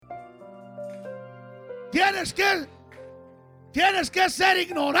Tienes que ser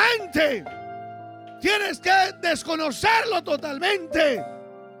ignorante. Tienes que desconocerlo totalmente.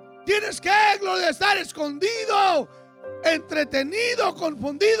 Tienes que estar escondido, entretenido,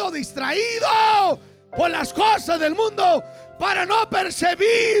 confundido, distraído por las cosas del mundo para no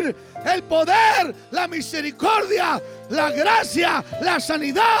percibir el poder, la misericordia, la gracia, la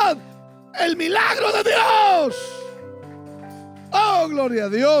sanidad, el milagro de Dios. Oh, gloria a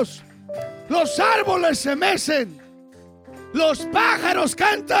Dios. Los árboles se mecen, los pájaros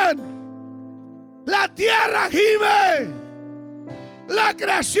cantan, la tierra gime, la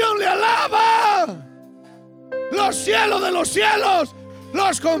creación le alaba, los cielos de los cielos,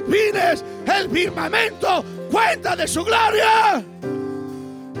 los confines, el firmamento cuenta de su gloria.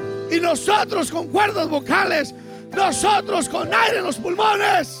 Y nosotros con cuerdas vocales, nosotros con aire en los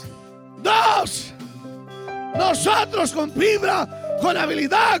pulmones, nosotros con fibra, con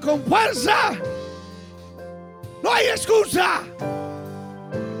habilidad, con fuerza. No hay excusa.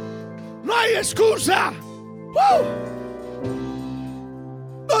 No hay excusa.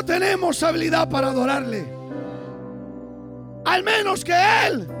 No tenemos habilidad para adorarle, al menos que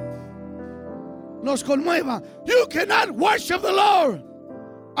Él nos conmueva. You cannot worship the Lord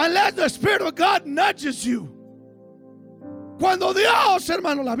unless the Spirit of God nudges you. Cuando Dios,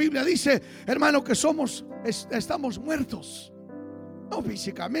 hermano, la Biblia dice, hermano, que estamos muertos, no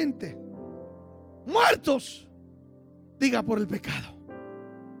físicamente, muertos, diga, por el pecado.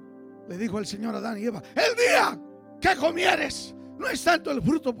 Le dijo el Señor a Adán y Eva: el día que comieres, no es tanto el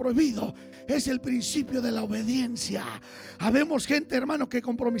fruto prohibido, es el principio de la obediencia. Habemos gente, hermano, que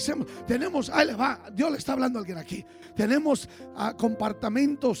compromisemos. Tenemos, ahí le va, Dios le está hablando a alguien aquí. Tenemos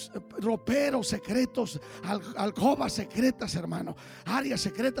compartamentos, roperos secretos, alcobas secretas, hermano, áreas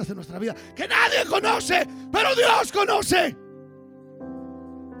secretas de nuestra vida que nadie conoce, pero Dios conoce.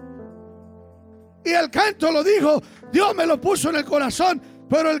 Y el canto lo dijo, Dios me lo puso en el corazón,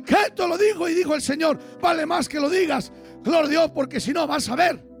 pero el canto lo dijo y dijo el Señor: vale más que lo digas, gloria a Dios, porque si no vas a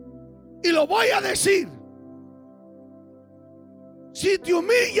ver. Y lo voy a decir. Si te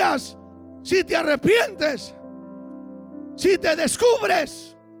humillas, si te arrepientes, si te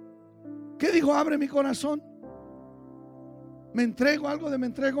descubres, ¿qué dijo? Abre mi corazón, me entrego, algo de me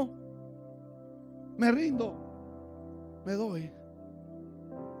entrego, me rindo, me doy.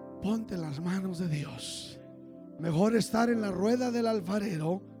 Ponte en las manos de Dios. Mejor estar en la rueda del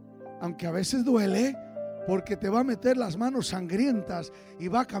alfarero, aunque a veces duele, porque te va a meter las manos sangrientas y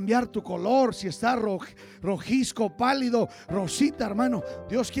va a cambiar tu color. Si está rojizco, pálido, rosita, hermano,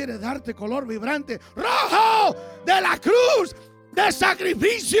 Dios quiere darte color vibrante, rojo de la cruz, de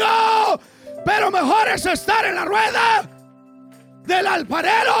sacrificio. Pero mejor es estar en la rueda del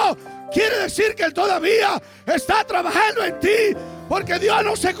alfarero. Quiere decir que Él todavía está trabajando en ti, porque Dios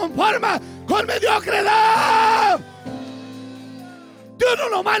no se conforma con mediocridad. Dios no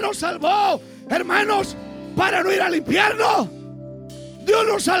nomás nos salvó, hermanos, para no ir al infierno. Dios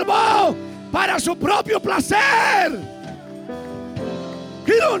nos salvó para su propio placer.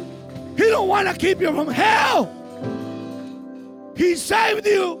 He don't want to keep you from hell. He saved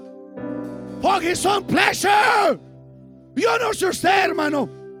you for His own pleasure. Yo no sé usted, hermano,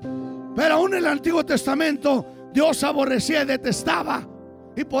 pero aún en el Antiguo Testamento Dios aborrecía y detestaba,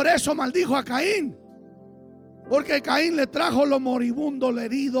 y por eso maldijo a Caín, porque Caín le trajo lo moribundo, lo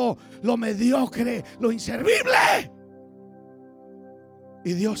herido, lo mediocre, lo inservible.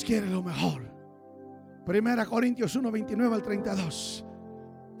 Y Dios quiere lo mejor. 1 Corintios 1, 29 al 32.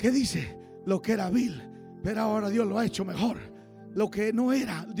 ¿Qué dice? Lo que era vil, pero ahora Dios lo ha hecho mejor. Lo que no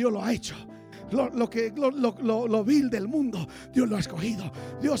era, Dios lo ha hecho. Lo vil del mundo, Dios lo ha escogido.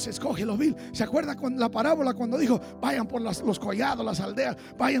 Dios escoge lo vil. ¿Se acuerda con la parábola cuando dijo: vayan por los collados, las aldeas,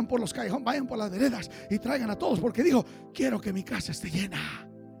 vayan por los callejones, vayan por las veredas y traigan a todos? Porque dijo: quiero que mi casa esté llena.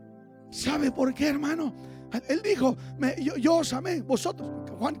 ¿Sabe por qué, hermano? Él dijo: yo os amé, vosotros.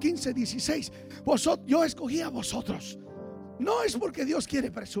 Juan 15, 16. Yo escogí a vosotros. No es porque Dios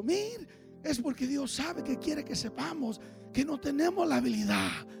quiere presumir, es porque Dios sabe que quiere que sepamos que no tenemos la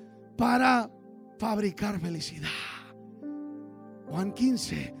habilidad para fabricar felicidad. Juan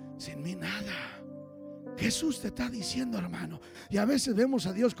 15, sin mí nada. Jesús te está diciendo, hermano. Y a veces vemos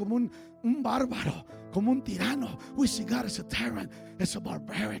a Dios como un bárbaro, como un tirano. We see God as a tyrant, as a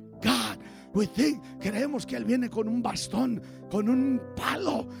barbaric God. Creemos que Él viene con un bastón, con un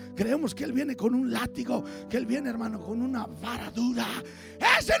palo. Creemos que Él viene con un látigo, que Él viene, hermano, con una vara dura.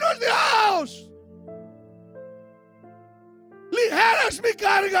 ¡Ese no es Dios! Ligera es mi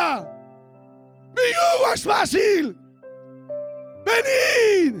carga, mi yugo es fácil.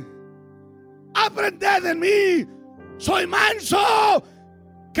 Venid, aprended en mí, soy manso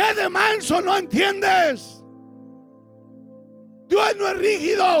 ¿Qué de manso no entiendes? Dios no es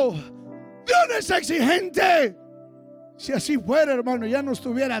rígido. Dios no es exigente. Si así fuera, hermano, ya nos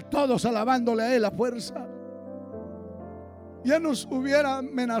estuviera todos alabándole a Él a fuerza. Ya nos hubiera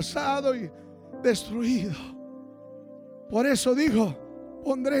amenazado y destruido. Por eso dijo: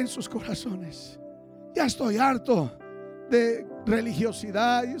 pondré en sus corazones. Ya estoy harto de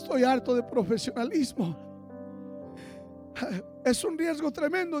religiosidad y estoy harto de profesionalismo. Es un riesgo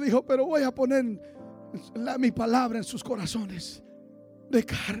tremendo, dijo, pero voy a poner mi palabra en sus corazones de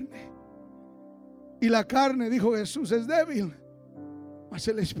carne. Y la carne, dijo Jesús, es débil, mas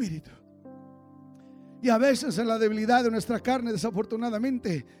el espíritu. Y a veces en la debilidad de nuestra carne,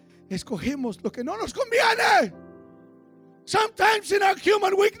 desafortunadamente, escogemos lo que no nos conviene. Sometimes in our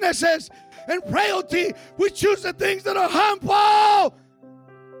human weaknesses and frailty, we choose the things that are harmful.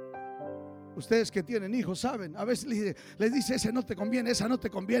 Ustedes que tienen hijos saben, a veces les dice: ese no te conviene, esa no te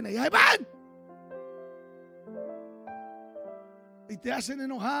conviene, y ahí van. Y te hacen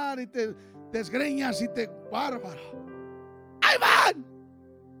enojar y te desgreñas y te bárbaro. Ahí van.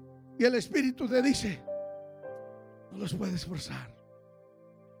 Y el Espíritu te dice: no los puedes forzar,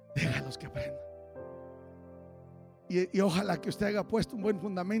 déjalos que aprendan. Y ojalá que usted haya puesto un buen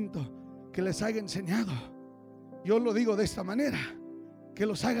fundamento, que les haya enseñado. Yo lo digo de esta manera: que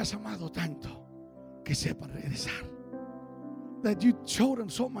los hayas amado tanto que sepan regresar. That you showed them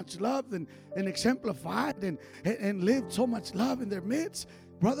so much love and exemplified and lived so much love in their midst,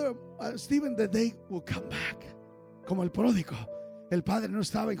 brother Stephen, that they will come back. Como el pródigo, el padre no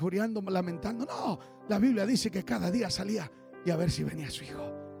estaba injuriando, lamentando. No, la Biblia dice que cada día salía y a ver si venía su hijo.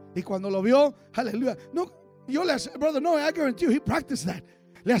 Y cuando lo vio, aleluya. No, yo le aseguro, brother, no, I guarantee you, he practiced that.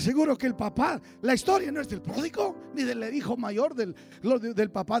 Le aseguro que el papá, la historia no es del pródigo, ni del hijo mayor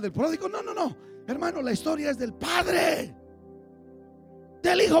del papá del pródigo. No, no, no, hermano, la historia es del padre,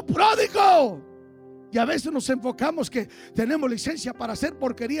 del hijo pródigo. Y a veces nos enfocamos que tenemos licencia para hacer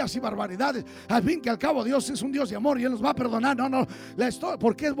porquerías y barbaridades. Al fin que al cabo Dios es un Dios de amor y Él nos va a perdonar. No, no, la historia,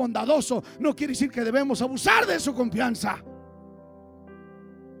 porque es bondadoso, no quiere decir que debemos abusar de su confianza,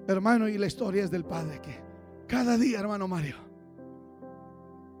 hermano. Y la historia es del padre que cada día, hermano Mario,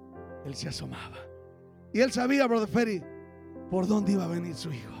 Él se asomaba y Él sabía, brother Ferry, por dónde iba a venir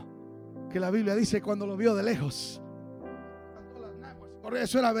su hijo. Que la Biblia dice: cuando lo vio de lejos,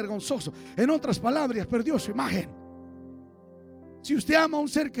 eso era vergonzoso. En otras palabras, perdió su imagen. Si usted ama a un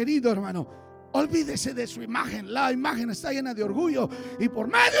ser querido, hermano, olvídese de su imagen. La imagen está llena de orgullo, y por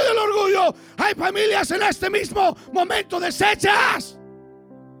medio del orgullo hay familias en este mismo momento deshechas.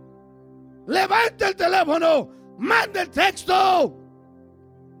 Levante el teléfono, mande el texto.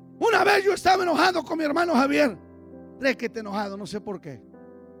 Una vez yo estaba enojado con mi hermano Javier. Requete enojado, no sé por qué.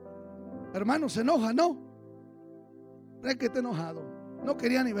 Hermano, se enoja, ¿no? Requete enojado. No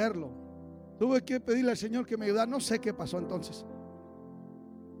quería ni verlo. Tuve que pedirle al Señor que me ayudara. No sé qué pasó entonces.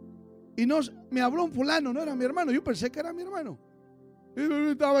 Y me habló un fulano, no era mi hermano. Yo pensé que era mi hermano.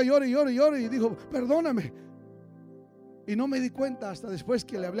 Y estaba llorando y dijo: perdóname. Y no me di cuenta hasta después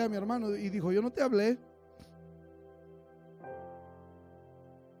que le hablé a mi hermano. Y dijo: yo no te hablé.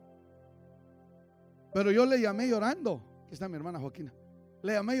 Pero yo le llamé llorando. Aquí está mi hermana Joaquina.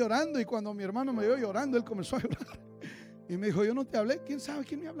 Le llamé llorando, y cuando mi hermano me vio llorando, él comenzó a llorar. Y me dijo: yo no te hablé. ¿Quién sabe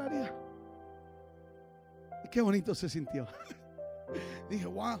quién me hablaría? Y qué bonito se sintió. Dije: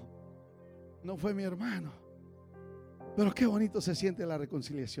 wow, no fue mi hermano. Pero qué bonito se siente la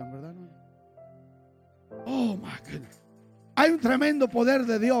reconciliación, ¿verdad? Oh my goodness. Hay un tremendo poder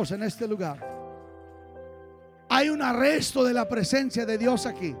de Dios en este lugar. Hay un arresto de la presencia de Dios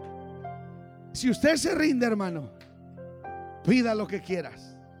aquí. Si usted se rinde, hermano, pida lo que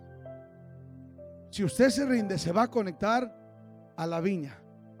quieras. Si usted se rinde, se va a conectar a la viña.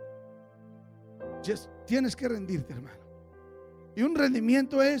 Tienes que rendirte, hermano. Y un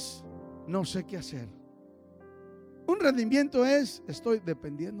rendimiento es: no sé qué hacer. Un rendimiento es: estoy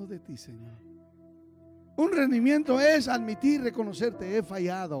dependiendo de ti, Señor. Un rendimiento es admitir, reconocerte: he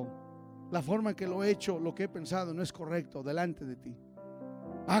fallado. La forma en que lo he hecho, lo que he pensado no es correcto delante de ti.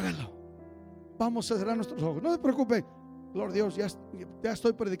 Hágalo. Vamos a cerrar nuestros ojos. No se preocupe, Lord Dios, ya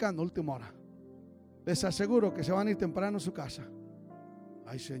estoy predicando, última hora. Les aseguro que se van a ir temprano a su casa.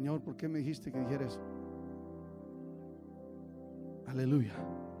 Ay, Señor, ¿por qué me dijiste que dijera eso? Aleluya.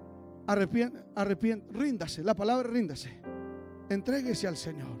 Ríndase. La palabra ríndase. Entréguese al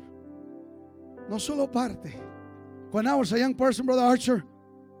Señor. No solo parte. When I was a young person, Brother Archer,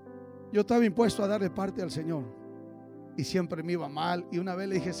 yo estaba impuesto a darle parte al Señor, y siempre me iba mal. Y una vez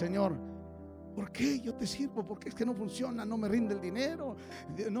le dije: Señor, ¿por qué yo te sirvo? Porque es que no funciona, no me rinde el dinero,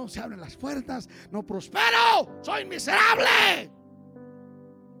 no se abren las puertas, no prospero, soy miserable.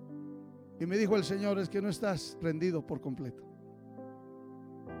 Y me dijo el Señor: es que no estás rendido por completo.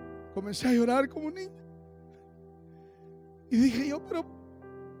 Comencé a llorar como un niño. Y dije yo: pero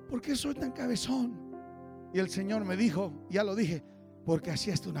 ¿por qué soy tan cabezón? Y el Señor me dijo, ya lo dije: porque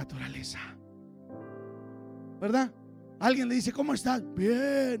así es tu naturaleza. ¿Verdad? Alguien le dice: ¿cómo estás?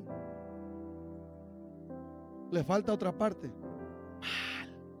 Bien. Le falta otra parte. Mal.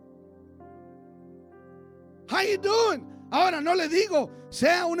 How you doing? Ahora no le digo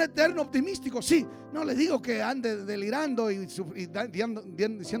sea un eterno optimístico. Sí, no le digo que ande delirando y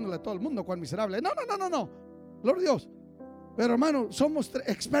diciéndole a todo el mundo cuán miserable. No. Gloria a Dios. Pero hermano, somos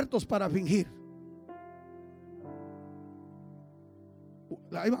expertos para fingir.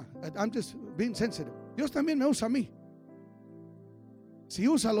 Ahí va. I'm just being sensitive. Dios también me usa a mí. Si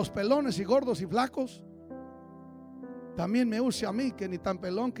usa a los pelones y gordos y flacos, también me usa a mí, que ni tan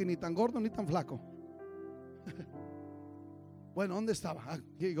pelón, que ni tan gordo, ni tan flaco. Bueno, ¿dónde estaba?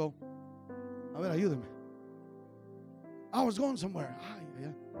 Here you go. A ver, ayúdeme. I was going somewhere.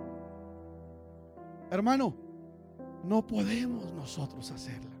 Hermano, no podemos nosotros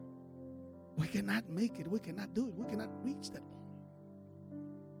hacerla. We cannot make it. We cannot do it. We cannot reach that.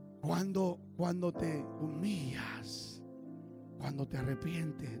 Cuando te humillas, cuando te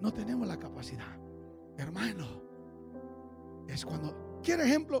arrepientes, no tenemos la capacidad, hermano. Es cuando, ¿quiere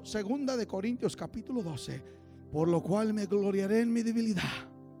ejemplo? 2 Corintios capítulo 12. Por lo cual me gloriaré en mi debilidad,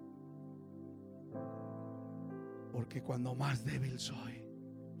 porque cuando más débil soy.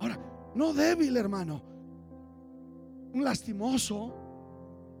 Ahora, no débil, hermano, un lastimoso,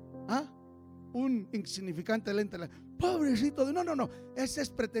 un insignificante lente. Pobrecito de no. Esa es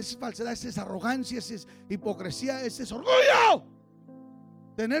pretensión, falsedad, esa es arrogancia, esa es hipocresía, ese es orgullo.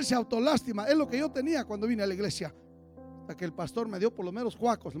 Tenerse autolástima es lo que yo tenía cuando vine a la iglesia. Hasta que el pastor me dio por lo menos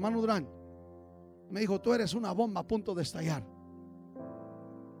cuacos, hermano Durán. Me dijo: tú eres una bomba a punto de estallar.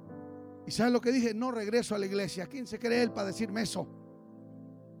 ¿Y sabes lo que dije? No regreso a la iglesia. ¿Quién se cree él para decirme eso?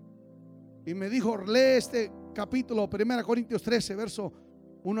 Y me dijo: lee este capítulo, 1 Corintios 13, verso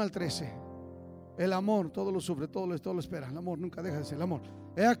 1 al 13. El amor todo lo sufre, todo lo espera. El amor nunca deja de ser el amor.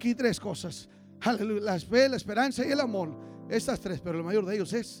 He aquí 3 cosas: aleluya, la fe, la esperanza y el amor. Estas 3, pero el mayor de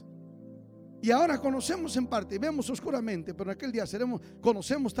ellos es. Y ahora conocemos en parte y vemos oscuramente, pero en aquel día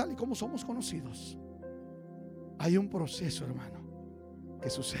conocemos tal y como somos conocidos. Hay un proceso, hermano, que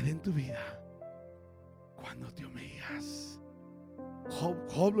sucede en tu vida cuando te humillas.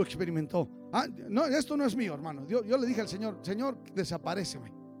 Job lo experimentó. No, esto no es mío, hermano. Yo le dije al Señor: Señor,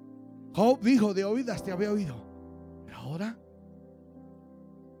 desaparéceme. Job dijo: de oídas te había oído, pero ahora,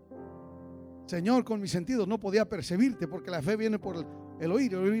 Señor, con mis sentidos no podía percibirte, porque la fe viene por el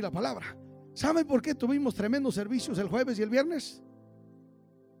oír la palabra. ¿Saben por qué tuvimos tremendos servicios el jueves y el viernes?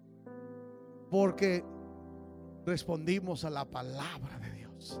 Porque respondimos a la palabra de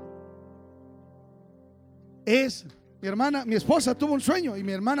Dios. Mi hermana, mi esposa tuvo un sueño, y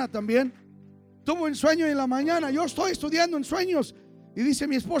mi hermana también tuvo un sueño en la mañana. Yo estoy estudiando en sueños, y dice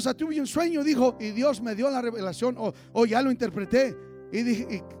mi esposa: tuve un sueño, dijo, y Dios me dio la revelación, o ya lo interpreté. Y dije,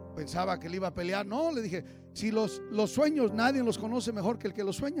 y pensaba que le iba a pelear. No, le dije: si los sueños nadie los conoce mejor que el que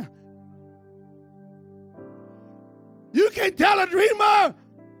los sueña. You can tell a dreamer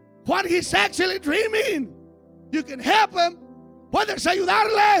what he's actually dreaming. You can help him. Puedes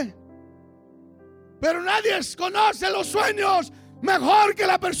ayudarle. Pero nadie conoce los sueños mejor que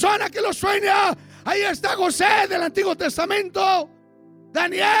la persona que los sueña. Ahí está José del Antiguo Testamento,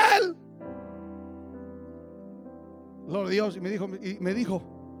 Daniel. Gloria a Dios. Y me dijo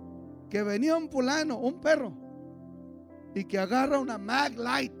que venía un fulano, un perro, y que agarra una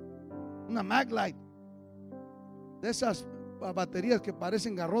Maglite, de esas baterías que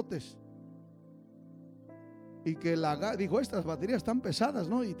parecen garrotes, y que dijo: estas baterías están pesadas,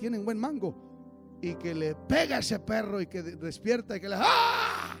 ¿no? Y tienen buen mango. Y que le pega a ese perro, y que despierta, y que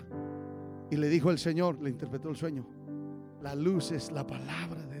y le dijo el Señor, le interpretó el sueño: la luz es la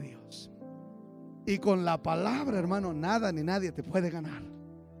palabra de Dios, y con la palabra, hermano, nada ni nadie te puede ganar.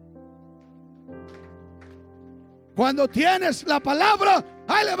 Cuando tienes la palabra,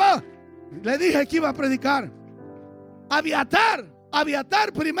 ahí le va. Le dije que iba a predicar. Abiatar,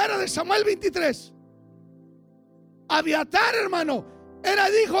 1 Samuel 23. Abiatar, hermano, era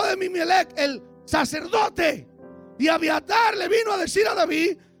el hijo de Mimelec, el sacerdote. Y Abiatar le vino a decir a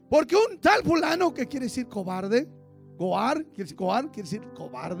David, porque un tal fulano, que quiere decir cobarde, quiere decir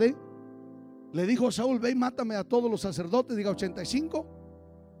cobarde, le dijo a Saúl: ve y mátame a todos los sacerdotes, diga 85,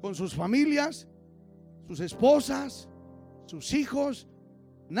 con sus familias, sus esposas, sus hijos.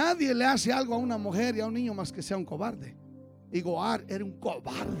 Nadie le hace algo a una mujer y a un niño más que sea un cobarde. Y Goar era un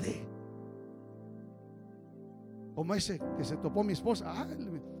cobarde, como ese que se topó mi esposa.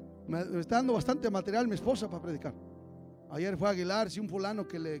 Me está dando bastante material mi esposa para predicar. Ayer fue a Aguilar, si un fulano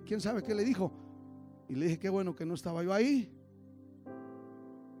que quién sabe qué le dijo. Y le dije, qué bueno que no estaba yo ahí.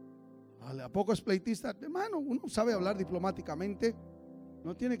 ¿A poco es pleitista? Hermano, uno sabe hablar diplomáticamente.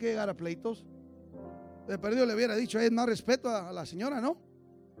 No tiene que llegar a pleitos. De perdido le hubiera dicho, es más respeto a la señora, ¿no?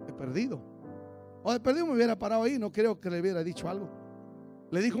 De perdido. O de perdido me hubiera parado ahí. No creo que le hubiera dicho algo.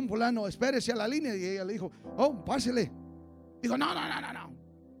 Le dijo un fulano, espérese a la línea. Y ella le dijo, oh, pásele. Dijo, no.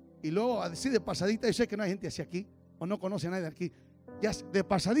 Y luego así de pasadita, yo sé que no hay gente así aquí, o no conoce a nadie aquí, ya de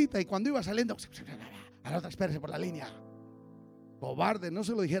pasadita, y cuando iba saliendo, a la otra, espérese por la línea. Cobarde, no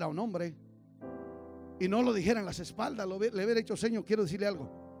se lo dijera a un hombre, y no lo dijera en las espaldas, le hubiera dicho, señor, quiero decirle algo.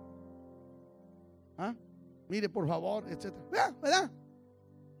 ¿Ah? Mire, por favor, etcétera. ¿Verdad?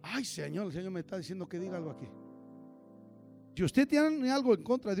 Ay, Señor, el Señor me está diciendo que diga algo aquí. Si usted tiene algo en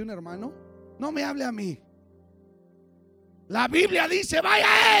contra de un hermano, no me hable a mí. La Biblia dice, vaya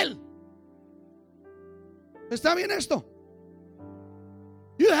a él. ¿Está bien esto?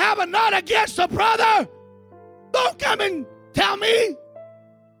 You have a not against a brother. Don't come and tell me.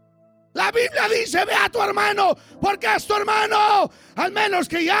 La Biblia dice, ve a tu hermano, porque es tu hermano. Al menos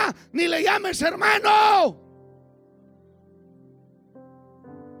que ya ni le llames hermano.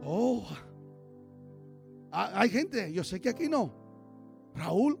 Oh, hay gente, yo sé que aquí no.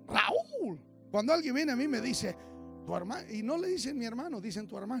 Raúl. Cuando alguien viene a mí me dice, tu hermano, y no le dicen mi hermano, dicen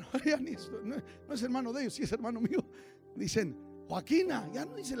tu hermano. No es hermano de ellos, sí es hermano mío. Dicen Joaquina, ya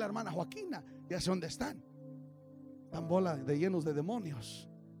no dice la hermana Joaquina, ya sé dónde están. Están bola de llenos de demonios,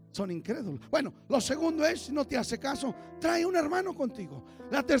 son incrédulos. Bueno, lo segundo es, si no te hace caso, trae un hermano contigo.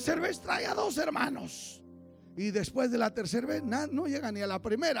 La tercera vez trae a 2 hermanos. Y después de la tercera vez no llega ni a la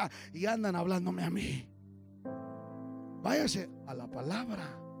primera y andan hablándome a mí. Váyase a la palabra.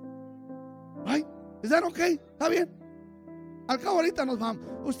 Ay, ¿es that okay? ¿Está bien? Al cabo ahorita nos vamos.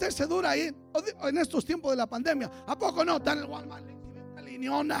 Usted se dura ahí en estos tiempos de la pandemia. ¿A poco no? Está en el Walmart, una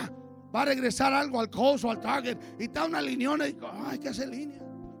liniona. Va a regresar algo al Coast o al Target y está una liniona y digo, ay, ¿qué hace línea?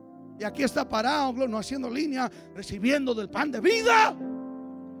 Y aquí está parado, no haciendo línea, recibiendo del pan de vida.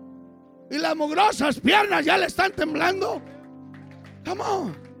 Y las mugrosas piernas ya le están temblando. Come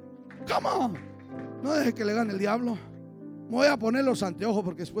on. No deje que le gane el diablo. Me voy a poner los anteojos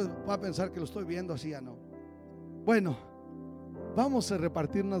porque después va a pensar que lo estoy viendo así, ya no. Bueno, vamos a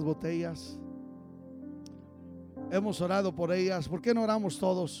repartir unas botellas. Hemos orado por ellas. ¿Por qué no oramos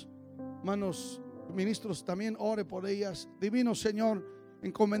todos? Hermanos ministros, también ore por ellas. Divino Señor,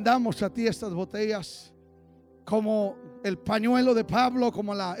 encomendamos a ti estas botellas como el pañuelo de Pablo,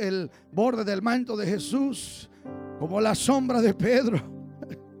 como el borde del manto de Jesús, como la sombra de Pedro.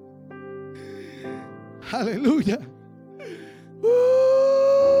 Aleluya.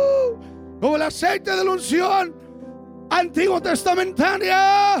 Como el aceite de la unción antiguo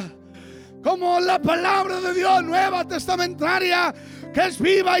testamentaria, como la palabra de Dios nueva testamentaria, que es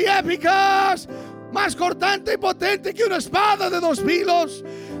viva y eficaz, más cortante y potente que una espada de 2 filos,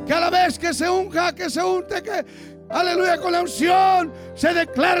 que a la vez que se unja, que se unte, que aleluya, con la unción se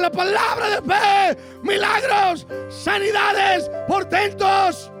declara la palabra de fe, milagros, sanidades,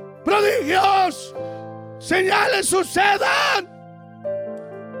 portentos, prodigios, señales sucedan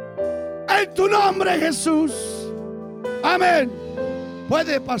en tu nombre, Jesús. Amén.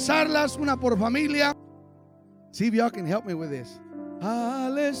 Puede pasarlas una por familia. See if y'all can help me with this.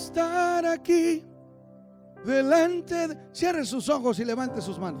 Al estar aquí delante cierre sus ojos y levante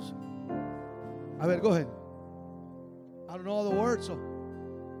sus manos. A ver, go ahead. I don't know all the words, so.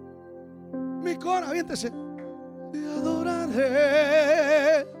 Mi corazón, aviéntese. Te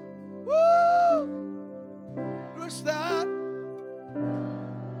adoraré. No está.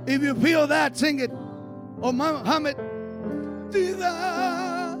 If you feel that, sing it. Oh, Muhammad. Te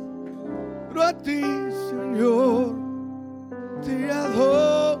adoro a ti, Señor. Te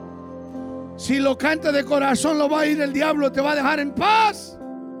adoro. Si lo canta de corazón, lo va a ir el diablo, te va a dejar en paz.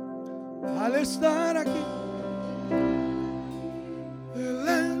 Al estar aquí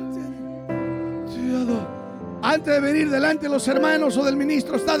delante, te adoro. Antes de venir delante de los hermanos o del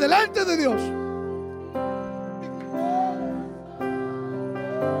ministro, está delante de Dios.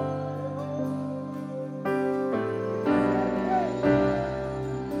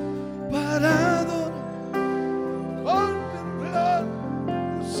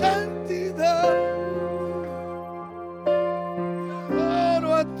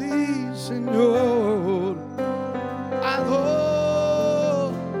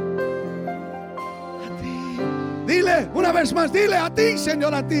 Más, dile a ti,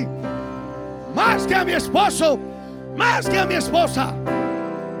 Señor, a ti, más que a mi esposo, más que a mi esposa,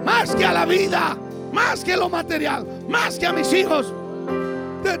 más que a la vida, más que lo material, más que a mis hijos,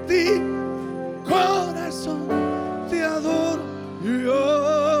 de ti, corazón, te adoro. Yo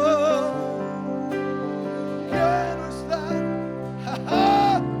quiero estar.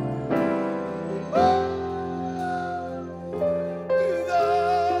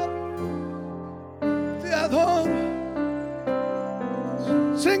 Te adoro.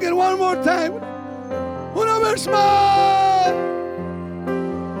 Sing it one more time. Una vez más.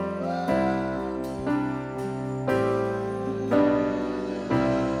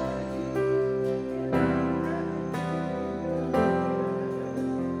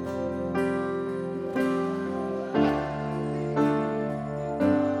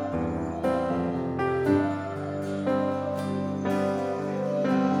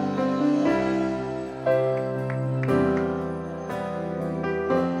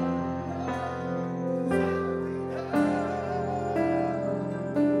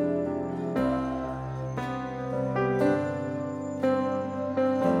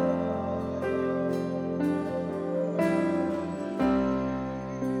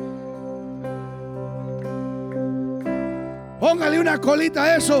 Póngale una colita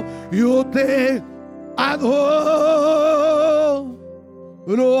a eso. Yo te adoro.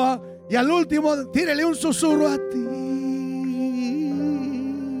 Y al último, tírele un susurro a ti.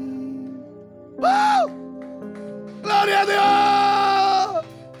 ¡Oh! ¡Gloria a Dios!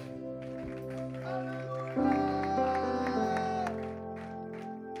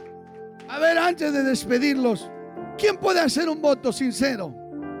 A ver, antes de despedirlos, ¿quién puede hacer un voto sincero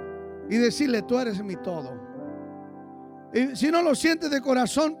y decirle: tú eres mi todo? Y si no lo siente de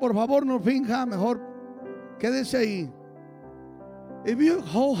corazón, por favor no finja, mejor quédese ahí. If you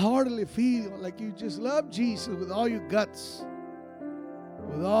wholeheartedly feel like you just love Jesus with all your guts,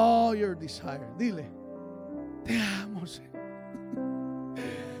 with all your desire, dile: te amo, Señor.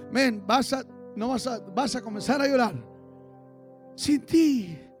 Men, vas a comenzar a llorar. Sin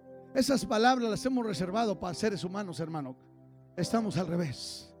ti, esas palabras las hemos reservado para seres humanos, hermano. Estamos al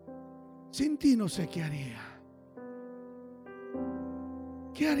revés. Sin ti no sé qué haría.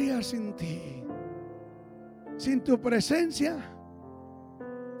 ¿Qué haría sin ti? Sin tu presencia.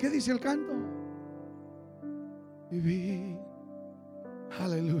 ¿Qué dice el canto? Viví.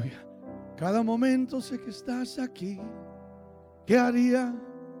 Aleluya. Cada momento sé que estás aquí. ¿Qué haría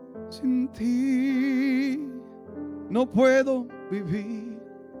sin ti? No puedo vivir.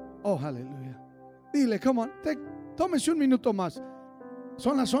 Oh, aleluya. Dile, come on, tómese un minuto más.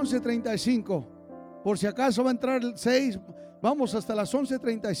 Son las 11:35. Por si acaso va a entrar el 6. Vamos hasta las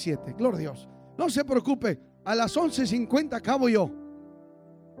 11:37. Gloria a Dios. No se preocupe. A las 11:50 acabo yo.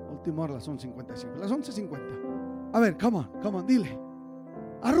 Última hora, las 11:55. Las 11:50. A ver, come on, dile.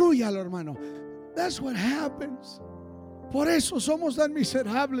 Arrúllalo, hermano. That's what happens. Por eso somos tan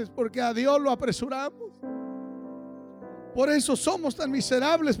miserables, porque a Dios lo apresuramos. Por eso somos tan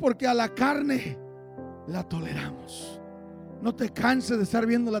miserables, porque a la carne la toleramos. No te canses de estar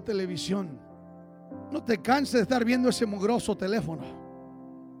viendo la televisión. No te canses de estar viendo ese mugroso teléfono.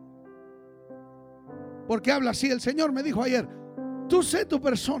 Porque habla así. El Señor me dijo ayer: tú sé tu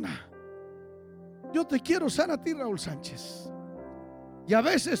persona. Yo te quiero usar a ti, Raúl Sánchez. Y a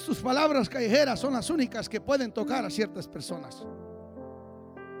veces tus palabras callejeras son las únicas que pueden tocar a ciertas personas.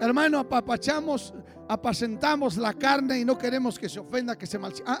 Hermano, apacentamos la carne y no queremos que se ofenda, que se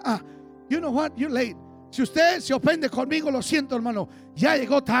malsienta. You know what? You're late. Si usted se ofende conmigo, lo siento, hermano. Ya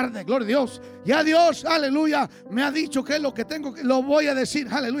llegó tarde, gloria a Dios. Ya Dios, aleluya, me ha dicho que es lo que tengo, que lo voy a decir,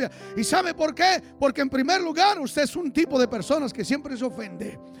 aleluya. ¿Y sabe por qué? Porque en primer lugar, usted es un tipo de personas que siempre se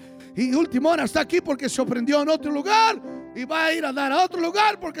ofende. Y última hora está aquí porque se ofendió en otro lugar y va a ir a dar a otro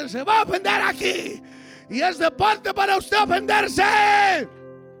lugar porque se va a ofender aquí. Y es deporte para usted ofenderse.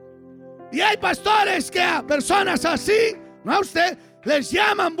 Y hay pastores que a personas así, no a usted, les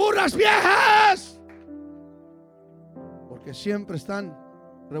llaman burras viejas. Porque siempre están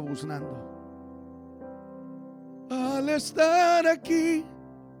rebuznando. Al estar aquí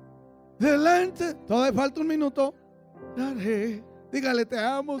delante, todavía falta un minuto. Dígale: te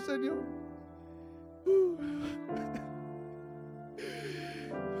amo, Señor.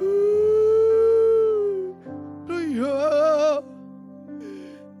 Yo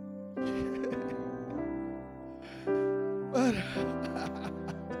para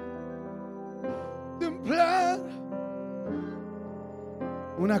templar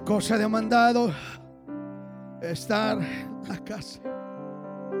una cosa de mandado, estar en la casa.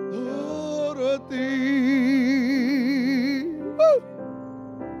 Oro a ti.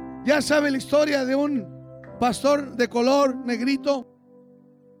 Ya sabe la historia de un pastor de color negrito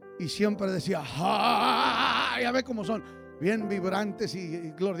y siempre decía: ¡ja! Ya ve cómo son, bien vibrantes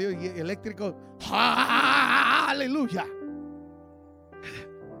y gloria y eléctricos. ¡Ja! ¡Aleluya!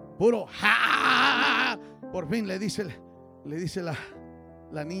 Puro ja. Por fin le dice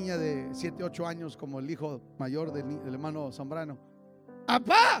la niña de 7, 8 años, como el hijo mayor del hermano Zambrano: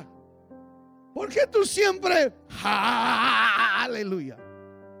 Apá, ¿por qué tú siempre aleluya?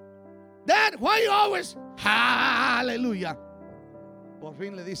 Dad, why you always aleluya? Por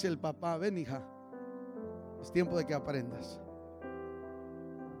fin le dice el papá: ven, hija, es tiempo de que aprendas.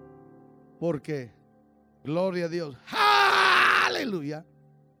 Porque, gloria a Dios, aleluya,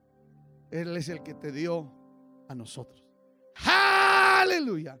 Él es el que te dio a nosotros.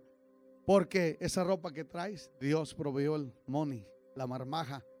 Aleluya. Porque esa ropa que traes, Dios proveyó el money, la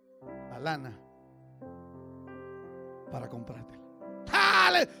marmaja, la lana para comprártela.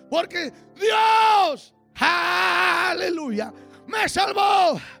 Porque Dios, aleluya, me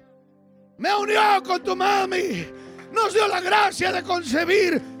salvó, me unió con tu mami, nos dio la gracia de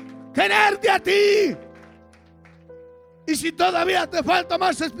concebir, tenerte a ti. Y si todavía te falta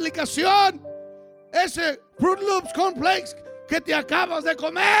más explicación, ese Fruit Loops Cornflakes que te acabas de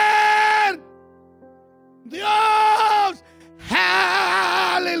comer, Dios,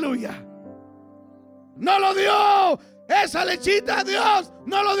 aleluya, no lo dio. Esa lechita Dios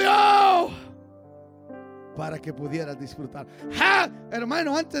no lo dio para que pudieras disfrutar.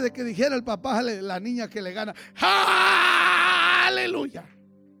 Hermano, antes de que dijera el papá, la niña que le gana, aleluya,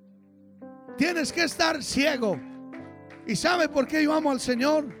 tienes que estar ciego. ¿Y sabe por qué yo amo al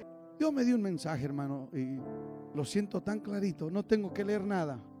Señor? Dios me dio un mensaje, hermano, y lo siento tan clarito. No tengo que leer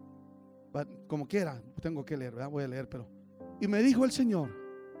nada, como quiera tengo que leer, ¿verdad? Voy a leer, pero y me dijo el Señor: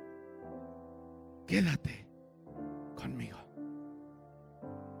 quédate conmigo,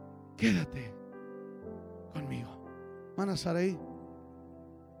 quédate conmigo. Hermana Saraí,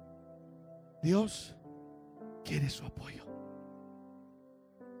 Dios quiere su apoyo.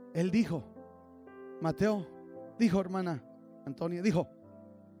 Él dijo, Mateo dijo, hermana Antonia dijo: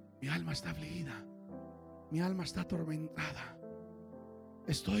 mi alma está afligida, mi alma está atormentada,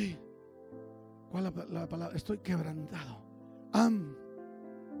 estoy, ¿cuál es la palabra? Estoy quebrantado. I'm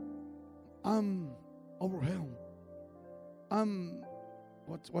overwhelmed.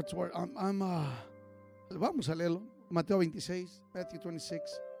 What's word? Vamos a leerlo. Mateo 26, Matthew 26.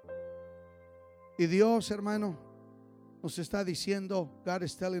 Y Dios, hermano, nos está diciendo, God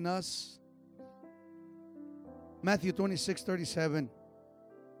is telling us, Matthew 26, 37.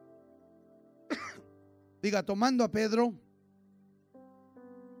 Diga, tomando a Pedro.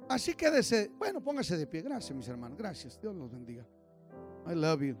 Así quédese. Bueno, póngase de pie. Gracias, mis hermanos. Gracias. Dios los bendiga. I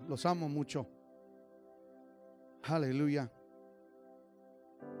love you. Los amo mucho. Aleluya.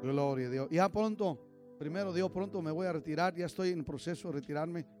 Gloria a Dios. Ya pronto, primero Dios, pronto me voy a retirar. Ya estoy en el proceso de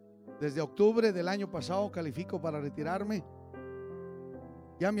retirarme. Desde octubre del año pasado califico para retirarme.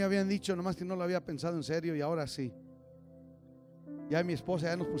 Ya me habían dicho, nomás que no lo había pensado en serio, y ahora sí. Ya mi esposa,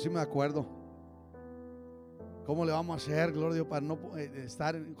 ya nos pusimos de acuerdo. ¿Cómo le vamos a hacer, gloria a Dios, para no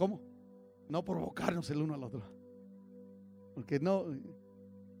estar, cómo? No provocarnos el uno al otro. Porque no,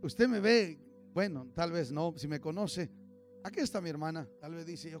 usted me ve, bueno, tal vez no, si me conoce. Aquí está mi hermana, tal vez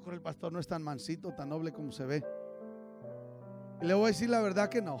dice, yo creo que el pastor no es tan mansito, tan noble como se ve. Y le voy a decir la verdad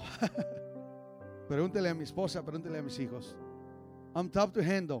que no. Pregúntele a mi esposa, pregúntele a mis hijos. I'm tough to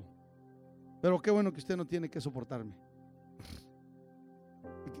handle. Pero qué bueno que usted no tiene que soportarme.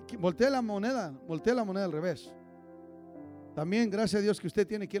 Voltea la moneda al revés. También gracias a Dios que usted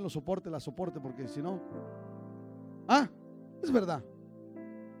tiene quien lo soporte, la soporte, porque si no, es verdad.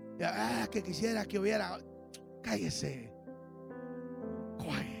 Que quisiera que hubiera. Cállese.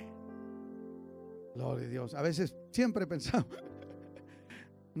 Quiet. Gloria a Dios. A veces siempre pensamos.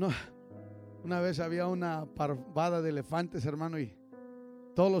 No, una vez había una parvada de elefantes, hermano, y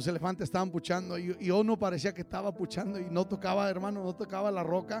todos los elefantes estaban puchando, y uno parecía que estaba puchando y no tocaba, hermano, no tocaba la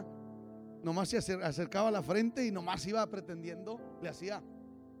roca. Nomás se acercaba a la frente y nomás iba pretendiendo, le hacía.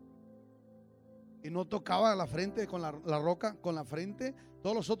 Y no tocaba la frente con la roca, con la frente.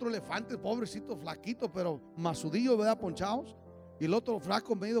 Todos los otros elefantes, pobrecitos, flaquitos, pero masudillos, ¿verdad? Ponchados. Y el otro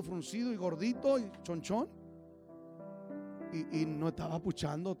flaco, medio fruncido y gordito y chonchón. Y no estaba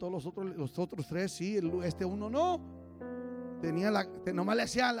puchando. Todos los otros tres, sí. Uno no. Nomás le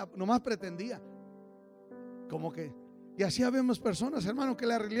hacía, nomás pretendía. Como que. Y así habemos personas, hermano, que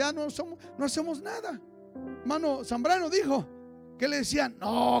la realidad no hacemos nada. Hermano Zambrano dijo que le decían,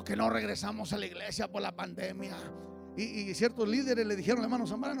 no, que no regresamos a la iglesia por la pandemia. Y ciertos líderes le dijeron al hermano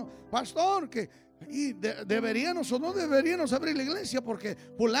Zambrano, pastor, que deberíamos o no deberíamos abrir la iglesia porque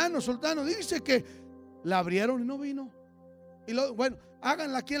fulano, sultano dice que la abrieron y no vino. Y bueno,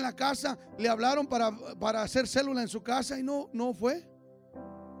 háganla aquí en la casa. Le hablaron para hacer célula en su casa y no fue.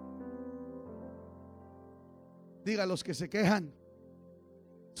 Diga, los que se quejan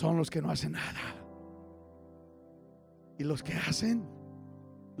son los que no hacen nada. Y los que hacen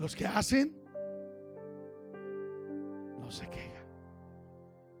no se quejan.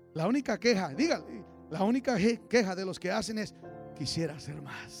 La única queja, dígale, la única queja de los que hacen es: quisiera hacer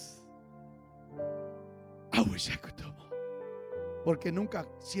más. I wish I could do more. Porque nunca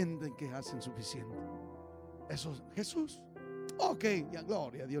sienten que hacen suficiente. Eso es Jesús. Ok, ya,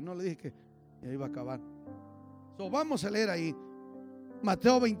 gloria a Dios. No le dije que ya iba a acabar. So, vamos a leer ahí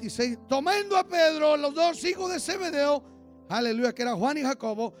Mateo 26. Tomando a Pedro, los dos hijos de Zebedeo, aleluya, que era Juan y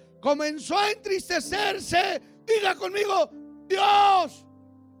Jacobo, comenzó a entristecerse. Diga conmigo: Dios,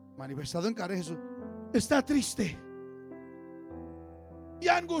 manifestado en carne, Jesús, está triste. Y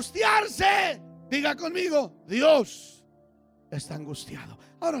angustiarse. Diga conmigo: Dios está angustiado.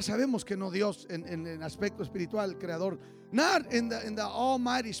 Ahora sabemos que no Dios en el aspecto espiritual, creador, not in the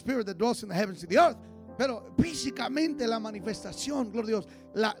almighty spirit that dwells in the heavens and the earth, pero físicamente la manifestación, gloria a Dios,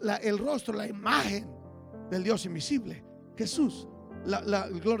 el rostro, la imagen del Dios invisible, Jesús, gloria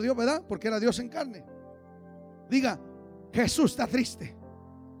a Dios, ¿verdad? Porque era Dios en carne. Diga: Jesús está triste,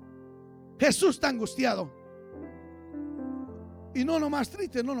 Jesús está angustiado. Y no nomás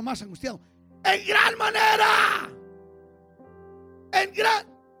triste, no nomás angustiado, en gran manera.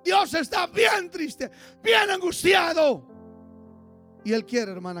 Dios está bien triste, bien angustiado. Y Él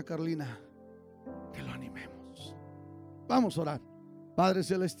quiere, hermana Carlina, que lo animemos. Vamos a orar. Padre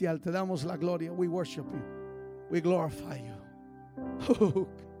celestial, te damos la gloria. We worship you, we glorify you.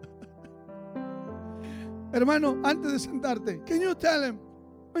 Hermano, antes de sentarte, can you tell him?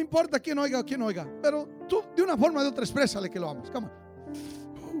 No importa quién oiga o quién oiga, pero tú de una forma o de otra exprésale que lo amas. Come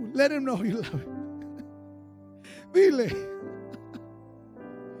on. Let him know you love him. Dile: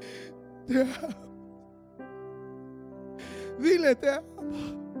 te amo. Dile: te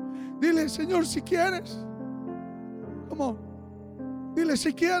amo. Dile: Señor, si quieres. Come on. Dile: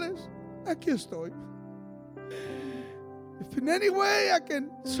 si quieres, aquí estoy. If in any way I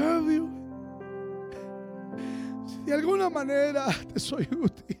can serve you, si de alguna manera te soy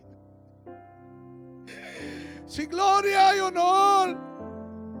útil, si gloria y honor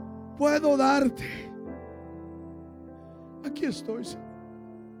puedo darte, aquí estoy, Señor.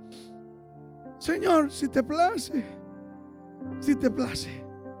 Señor, si te place, si te place.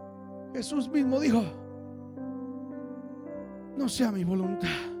 Jesús mismo dijo: no sea mi voluntad,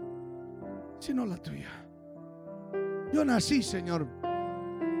 sino la tuya. Yo nací, Señor,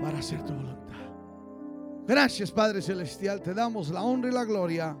 para hacer tu voluntad. Gracias, Padre celestial, te damos la honra y la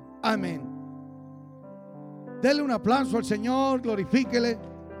gloria. Amén. Dele un aplauso al Señor, glorifíquele.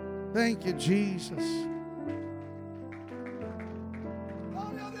 Thank you, Jesus.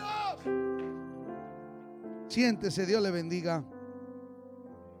 Gloria a Dios. Siéntese, Dios le bendiga.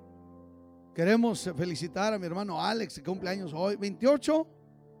 Queremos felicitar a mi hermano Alex, que cumple años hoy, 28.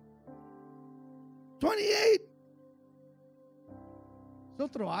 Es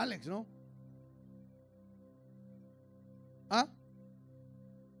otro Alex, ¿no? ¿Ah?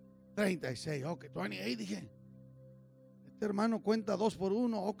 36, ok, 28, dije. Este hermano cuenta 2 por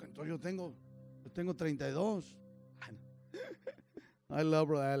 1, ok, entonces yo tengo 32. I love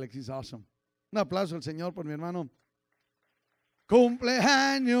brother Alex, he's awesome. Un aplauso al Señor por mi hermano.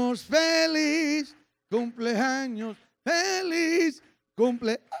 Cumpleaños feliz, cumpleaños feliz,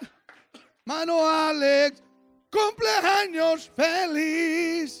 hermano Alex, cumpleaños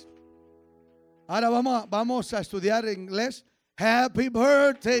feliz. Ahora vamos a estudiar inglés. Happy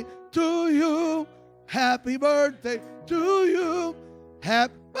birthday to you, happy birthday to you,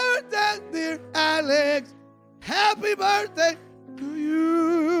 happy birthday dear Alex, happy birthday to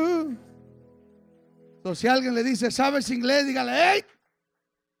you. Entonces, si alguien le dice: ¿sabes inglés? Dígale: hey.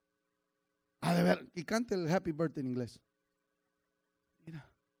 A ver, y cante el happy birthday en inglés. Mira,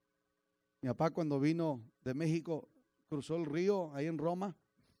 mi papá cuando vino de México cruzó el río ahí en Roma.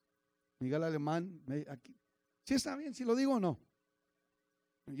 Miguel Alemán, aquí. ¿Sí está bien si lo digo o no?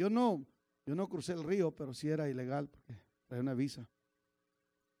 Yo no crucé el río, pero sí era ilegal porque traía una visa.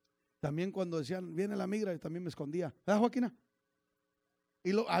 También cuando decían: viene la migra, yo también me escondía. ¿Verdad, Joaquina?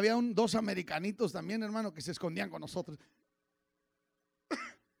 Y había 2 americanitos también, hermano, que se escondían con nosotros.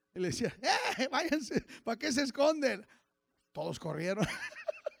 Y le decía: váyanse, ¿para qué se esconden? Todos corrieron.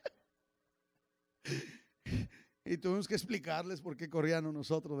 Y tuvimos que explicarles por qué corrían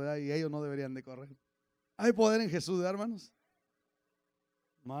nosotros, ¿verdad? Y ellos no deberían de correr. Hay poder en Jesús, ¿verdad, hermanos?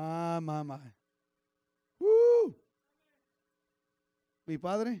 Mamá. Mi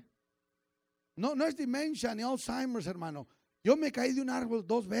padre. No es demencia ni Alzheimer's, hermano. Yo me caí de un árbol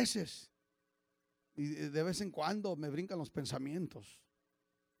 2 veces. Y de vez en cuando me brincan los pensamientos.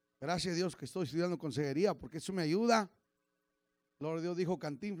 Gracias a Dios que estoy estudiando consejería, porque eso me ayuda. Gloria a Dios, dijo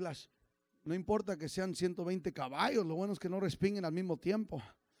Cantinflas, no importa que sean 120 caballos, lo bueno es que no respinguen al mismo tiempo.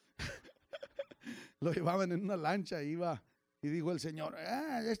 Lo llevaban en una lancha, iba y dijo el Señor,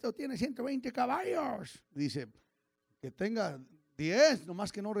 esto tiene 120 caballos. Dice, que tenga 10,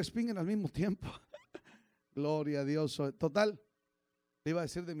 nomás que no respinguen al mismo tiempo. Gloria a Dios. Total, le iba a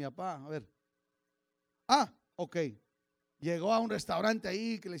decir de mi papá, a ver. Ok. Llegó a un restaurante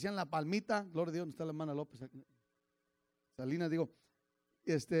ahí que le decían La Palmita. Gloria a Dios, ¿dónde está la hermana López? Salinas, digo,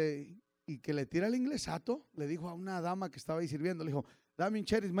 y que le tira el inglesato, le dijo a una dama que estaba ahí sirviendo, le dijo, dame un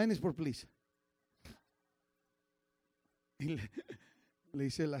cherry mayonnaise por please. Y le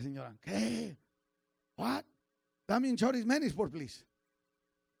dice la señora, ¿qué? What? Dame un cherry mayonnaise por please.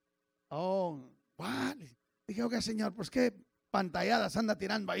 Oh, what? Dije, oiga señor, pues qué pantalladas anda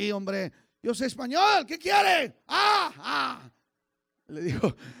tirando ahí, hombre. Yo sé español, ¿qué quiere? Le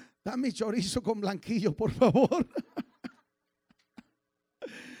dijo, dame chorizo con blanquillo, por favor.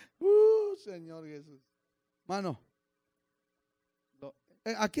 Señor Jesús. Mano,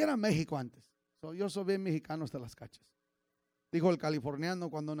 aquí era México antes. Yo soy bien mexicano hasta las cachas. Dijo el californiano,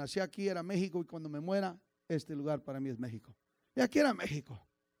 cuando nací aquí era México y cuando me muera, este lugar para mí es México. Y aquí era México.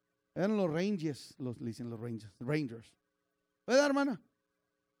 Eran los Rangers, le dicen los Rangers. ¿Verdad, hermana?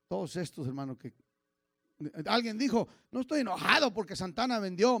 Todos estos, hermanos, que alguien dijo, no estoy enojado porque Santana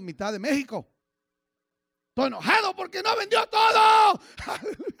vendió mitad de México. Estoy enojado porque no vendió todo.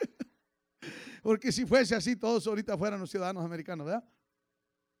 Porque si fuese así, todos ahorita fueran los ciudadanos americanos, ¿verdad?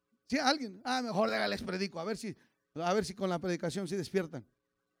 Si alguien, mejor les predico, a ver si con la predicación sí despiertan.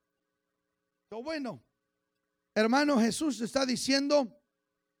 Pero bueno, hermano, Jesús está diciendo,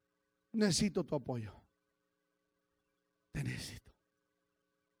 necesito tu apoyo. Te necesito.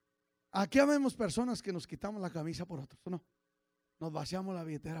 Aquí habemos personas que nos quitamos la camisa por otros, ¿o no? Nos vaciamos la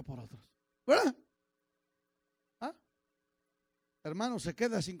billetera por otros, ¿verdad? Hermano se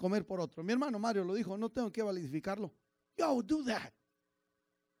queda sin comer por otro. Mi hermano Mario lo dijo, no tengo que validificarlo. Yo, do that.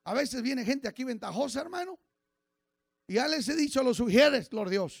 A veces viene gente aquí ventajosa, hermano, y ya les he dicho, lo sugieres,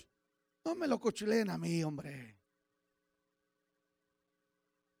 Lord Dios, no me lo cochuleen a mí, hombre.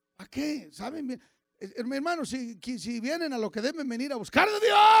 ¿A qué? ¿Saben bien? Mi hermano, si vienen a lo que deben venir a buscar de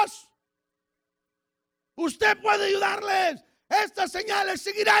Dios, usted puede ayudarles. Estas señales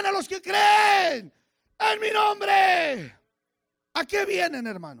seguirán a los que creen en mi nombre. ¿A qué vienen,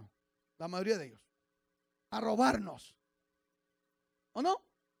 hermano? La mayoría de ellos a robarnos, ¿o no?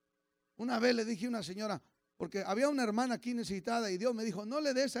 Una vez le dije a una señora, porque había una hermana aquí necesitada y Dios me dijo, no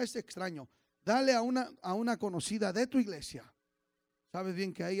le des a este extraño, dale a una conocida de tu iglesia. Sabes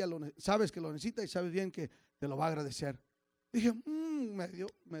bien que a ella sabes que lo necesita y sabes bien que te lo va a agradecer. Dije,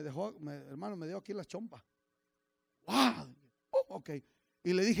 hermano, me dio aquí la chompa. Wow, ok.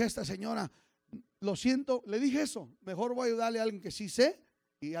 Y le dije a esta señora, lo siento, le dije eso, mejor voy a ayudarle a alguien que sí sé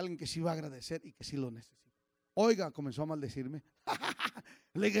y a alguien que sí va a agradecer y que sí lo necesita. Oiga, comenzó a maldecirme.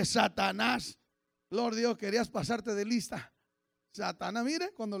 Le dije, Satanás, Lord Dios, querías pasarte de lista. Satanás,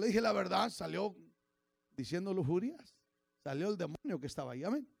 mire, cuando le dije la verdad, salió diciendo lujurias. Salió el demonio que estaba ahí,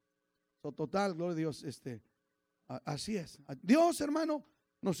 amén. Total, gloria a Dios, así es. Dios, hermano,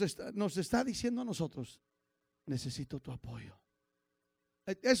 nos está diciendo a nosotros, necesito tu apoyo.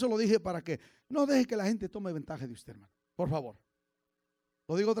 Eso lo dije para que no deje que la gente tome ventaja de usted, hermano. Por favor.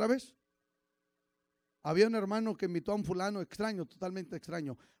 ¿Lo digo otra vez? Había un hermano que invitó a un fulano extraño, totalmente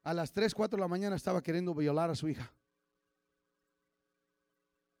extraño. A las 3, 4 de la mañana estaba queriendo violar a su hija.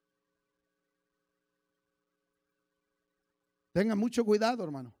 Tenga mucho cuidado,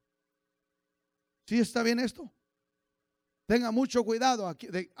 hermano. ¿Sí está bien esto? Tenga mucho cuidado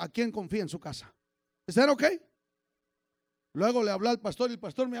a quien confía en su casa. ¿Está ok? Luego le habló al pastor y el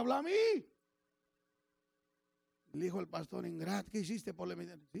pastor me habló a mí. Le dijo el pastor, ingrato, ¿qué hiciste por la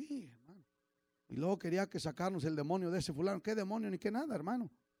medida? Sí, hermano. Y luego quería que sacarnos el demonio de ese fulano. ¿Qué demonio ni qué nada, hermano?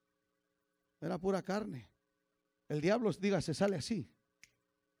 Era pura carne. El diablo, diga, se sale así.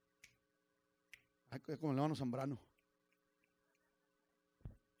 Como el hermano Zambrano.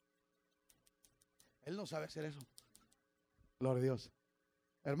 Él no sabe hacer eso. Gloria a Dios.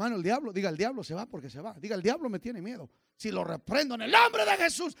 Hermano, el diablo, diga, el diablo se va porque se va. Diga, el diablo me tiene miedo. Si lo reprendo en el nombre de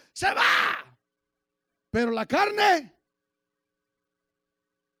Jesús, se va. Pero la carne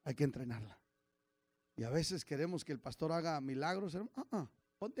hay que entrenarla. Y a veces queremos que el pastor haga milagros.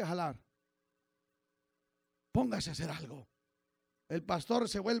 Ponte a jalar. Póngase a hacer algo. El pastor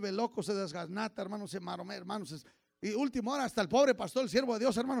se vuelve loco, se desgasnata, hermano, se maromea, hermanos. Y última hora, hasta el pobre pastor, el siervo de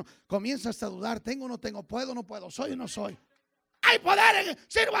Dios, hermano, comienza hasta a dudar. Tengo o no tengo, puedo o no puedo, soy o no soy. Hay poder en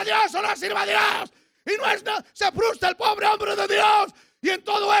sirva a Dios o no sirva a Dios. Y no es nada, se frustra el pobre hombre de Dios. Y en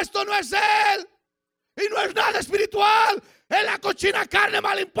todo esto no es él. Y no es nada espiritual. Es la cochina carne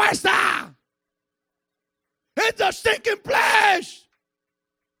mal impuesta. It's the stinking flesh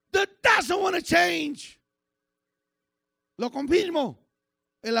that doesn't want to change. Lo confirmo.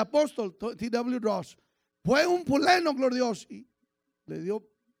 El apóstol T.W. Ross fue un fulano, gloria a Dios, y le dio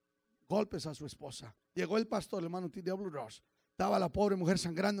golpes a su esposa. Llegó el pastor, el hermano T.W. Ross. Estaba la pobre mujer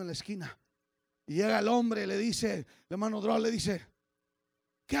sangrando en la esquina. Y llega el hombre y le dice, el hermano Ross le dice,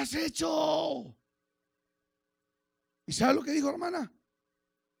 ¿qué has hecho? ¿Y sabe lo que dijo, hermana?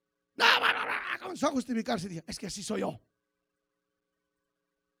 No, comenzó a justificarse y dijo, es que así soy yo.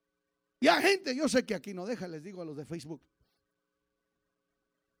 Y a gente, yo sé que aquí no deja, les digo a los de Facebook.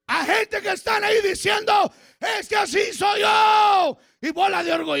 A gente que están ahí diciendo, es que así soy yo. Y bola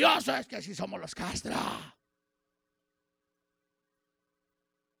de orgulloso, es que así somos los Castro.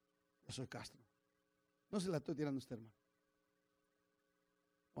 Yo soy Castro. No se la estoy tirando a usted, hermano.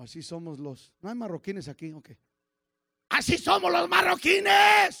 O así somos los. No hay marroquines aquí, ok. Así somos los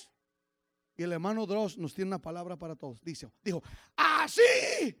marroquines. Y el hermano Dross nos tiene una palabra para todos. Dijo,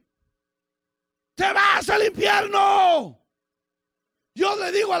 así te vas al infierno. Yo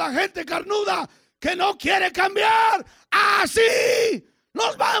le digo a la gente carnuda que no quiere cambiar, así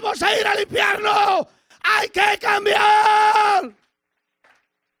nos vamos a ir al infierno. Hay que cambiar.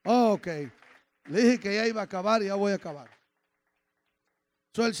 Ok. Le dije que ya iba a acabar y ya voy a acabar.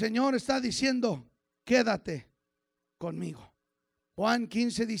 El Señor está diciendo, quédate conmigo. Juan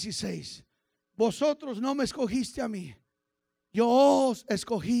 15:16. Vosotros no me escogiste a mí, yo os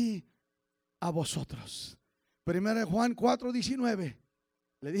escogí a vosotros. Primera Juan 4:19.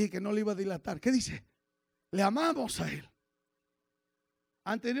 Le dije que no le iba a dilatar. ¿Qué dice? Le amamos a Él.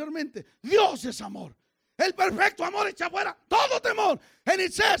 Anteriormente, Dios es amor. El perfecto amor echa fuera todo temor. And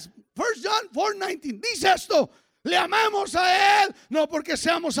it says, 1 John 4:19, dice esto: le amamos a Él, no porque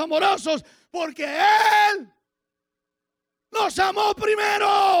seamos amorosos, porque Él nos amó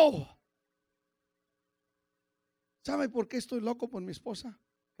primero. ¿Sabe por qué estoy loco por mi esposa?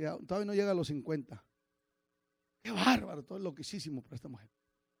 Que todavía no llega a los 50. Qué bárbaro, todo es loquísimo para esta mujer.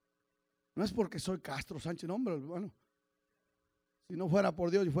 No es porque soy Castro Sánchez, no, hombre, bueno. Si no fuera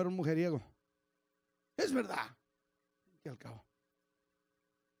por Dios, yo fuera un mujeriego. Es verdad. Y al cabo,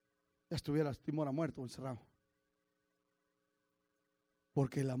 ya estuviera Timora muerto o encerrado.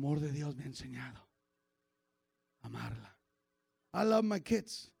 Porque el amor de Dios me ha enseñado a amarla. I love my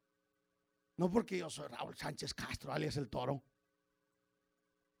kids. No porque yo soy Raúl Sánchez Castro, alias el Toro.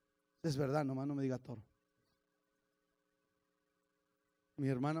 Es verdad, nomás no me diga Toro. Mi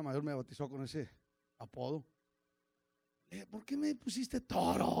hermana mayor me bautizó con ese apodo. ¿Por qué me pusiste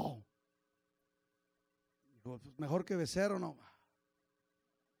Toro? Dijo, pues mejor que becerro, ¿no?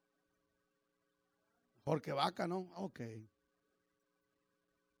 Mejor que vaca, ¿no? Ok.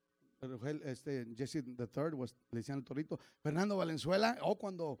 Pero él, Jesse III, le decían el torito. Fernando Valenzuela,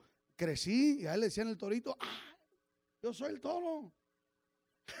 cuando crecí, y a él le decían el torito, yo soy el toro.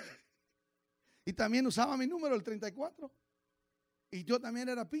 Y también usaba mi número, el 34. Y yo también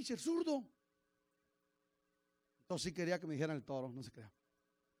era pitcher zurdo. Entonces sí quería que me dijeran el toro, no se crea.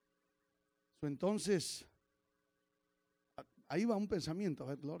 Entonces, ahí va un pensamiento, a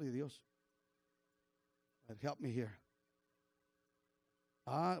ver, gloria a Dios. Help me here.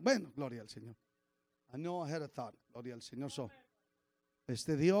 Bueno, gloria al Señor. I know I had a thought. Gloria al Señor.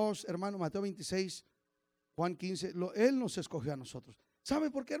 Dios, hermano, Mateo 26, Juan 15, Él nos escogió a nosotros.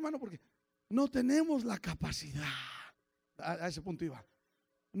 ¿Sabe por qué, hermano? Porque no tenemos la capacidad. A ese punto iba.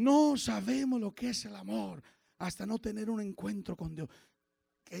 No sabemos lo que es el amor hasta no tener un encuentro con Dios.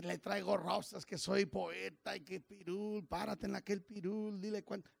 Que le traigo rosas, que soy poeta y que pirul, párate en aquel pirul, dile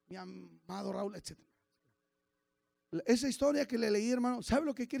cuánto, mi amado Raúl, etc. Esa historia que le leí, hermano, ¿sabe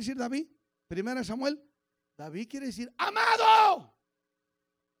lo que quiere decir David? Primera Samuel. David quiere decir amado.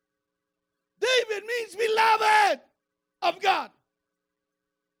 David means beloved of God.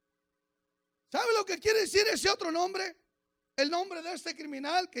 ¿Sabe lo que quiere decir ese otro nombre? El nombre de este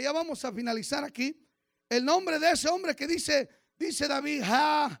criminal, que ya vamos a finalizar aquí. El nombre de ese hombre que dice David,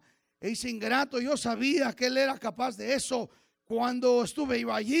 ese ingrato, yo sabía que él era capaz de eso. Cuando estuve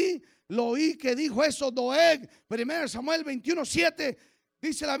yo allí, lo oí que dijo eso Doeg. 1 Samuel 21:7.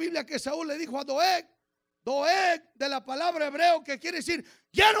 Dice la Biblia que Saúl le dijo a Doeg de la palabra hebreo que quiere decir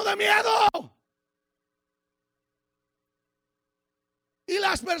lleno de miedo. Y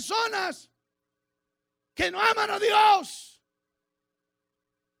las personas que no aman a Dios,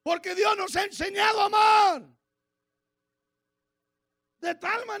 porque Dios nos ha enseñado a amar. De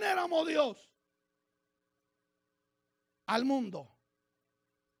tal manera amó Dios al mundo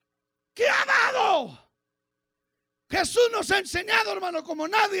que ha dado. Jesús nos ha enseñado, hermano, como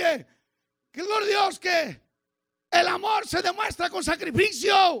nadie. Que gloria a Dios que el amor se demuestra con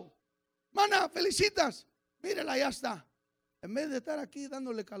sacrificio. Mana, felicitas. Mírela, ya está. En vez de estar aquí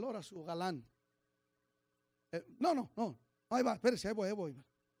dándole calor a su galán. No. Ahí va, espérese, ahí voy.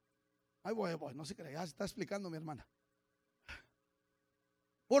 No se crea, ya se está explicando mi hermana.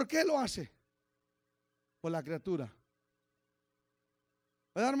 ¿Por qué lo hace? Por la criatura.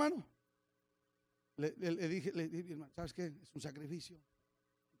 ¿Verdad, hermano? Le dije, hermano, ¿sabes qué? Es un sacrificio.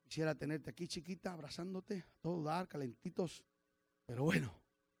 Quisiera tenerte aquí, chiquita, abrazándote, todo dar, calentitos. Pero bueno.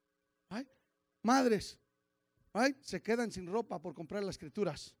 ¿Ay? Madres, ¿ay? Se quedan sin ropa por comprar las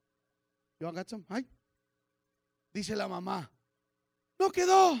escrituras. You got some? ¿Ay? Dice la mamá, no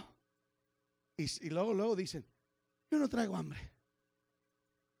quedó. Y luego dicen, yo no traigo hambre.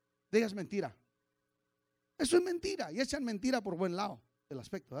 Digas mentira. Eso es mentira. Y echan mentira por buen lado del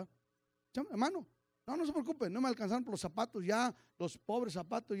aspecto, ¿verdad? Hermano, no se preocupen, no me alcanzaron por los zapatos ya. Los pobres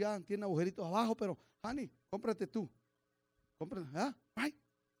zapatos ya tienen agujeritos abajo. Pero, honey, cómprate tú. Cómprate, ¿verdad? Ay.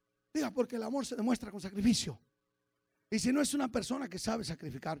 Diga, porque el amor se demuestra con sacrificio. Y si no es una persona que sabe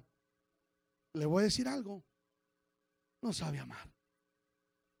sacrificar, le voy a decir algo, no sabe amar.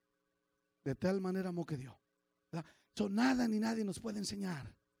 De tal manera amó que dio. Nada ni nadie nos puede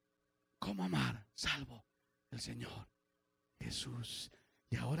enseñar cómo amar, salvo el Señor Jesús.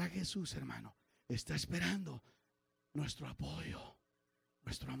 Y ahora Jesús, hermano, está esperando nuestro apoyo,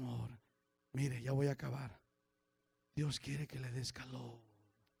 nuestro amor. Mire, ya voy a acabar. Dios quiere que le des calor.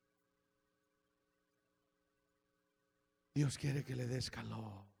 Dios quiere que le des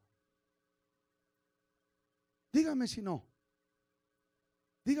calor. Dígame si no.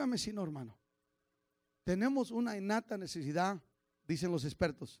 Dígame si no, hermano. Tenemos una innata necesidad, dicen los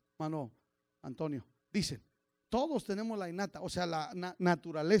expertos, hermano Antonio. Dicen, todos tenemos la innata, o sea, la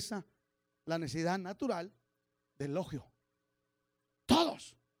naturaleza, la necesidad natural de elogio.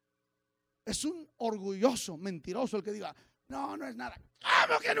 Todos. Es un orgulloso, mentiroso el que diga, no es nada.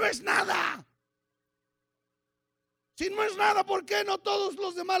 ¿Cómo que no es nada? Si no es nada, ¿por qué no todos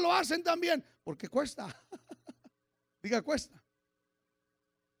los demás lo hacen también? Porque cuesta. Diga, cuesta.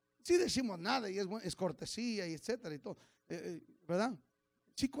 Si decimos nada y es cortesía y etcétera y todo, ¿verdad?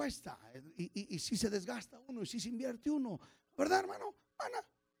 Sí cuesta y si se desgasta uno y si se invierte uno, ¿verdad, hermano? Ana.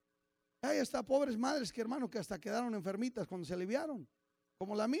 Ahí está, pobres madres que, hermano, que hasta quedaron enfermitas cuando se aliviaron.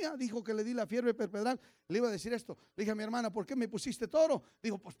 Como la mía, dijo que le di la fiebre perpetral. Le iba a decir esto. Le dije a mi hermana, ¿por qué me pusiste toro?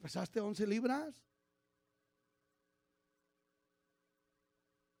 Dijo, pues pesaste 11 libras.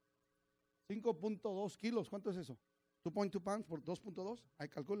 5.2 kilos, ¿cuánto es eso? 2.2 pounds por 2.2, ahí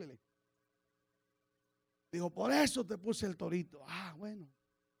calcúlele. Dijo, por eso te puse el torito. Ah, bueno.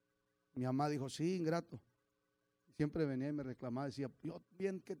 Mi mamá dijo, sí, ingrato. Siempre venía y me reclamaba, decía, yo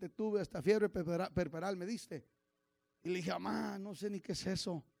bien que te tuve, hasta fiebre perperal me diste. Y le dije, mamá, no sé ni qué es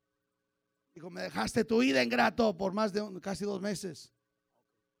eso. Dijo, me dejaste tu vida, ingrato, por más de casi 2 meses.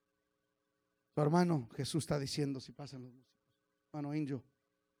 Tu hermano Jesús está diciendo, si pasan los músicos, hermano Injo,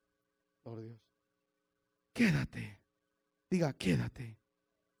 por Dios, quédate. Diga, quédate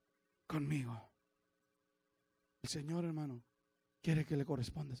conmigo. El Señor, hermano, quiere que le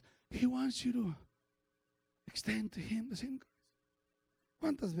correspondas. He wants you to extend to him the same grace.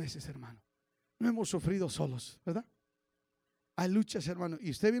 ¿Cuántas veces, hermano, no hemos sufrido solos, verdad? Hay luchas, hermano,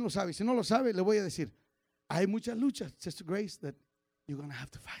 y usted bien lo sabe. Si no lo sabe, le voy a decir, hay muchas luchas, Sister Grace, that you're going to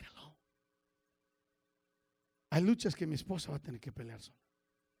have to fight alone. Hay luchas que mi esposa va a tener que pelear sola.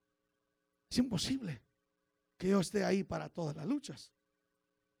 Es imposible que yo esté ahí para todas las luchas.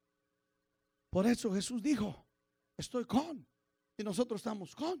 Por eso Jesús dijo, estoy con, y nosotros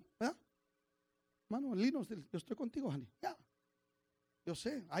estamos con, ¿verdad? Hermano, Lino, yo estoy contigo, honey. Ya. Yo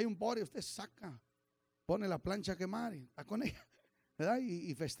sé, hay un body, usted saca, pone la plancha a quemar y está con ella, ¿verdad?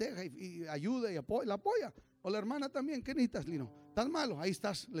 Y festeja y ayuda y la apoya. O la hermana también, ¿qué necesitas, Lino? ¿Estás malo? Ahí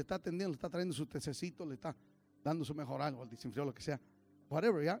estás, le está atendiendo, le está trayendo su tececito, le está dando su mejor algo, el desinfrió, lo que sea.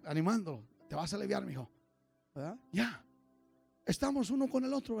 Whatever, ya, animándolo. Te vas a aliviar, mijo, ¿verdad? Ya. Estamos uno con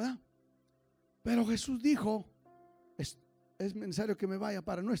el otro, ¿verdad? Pero Jesús dijo, es necesario que me vaya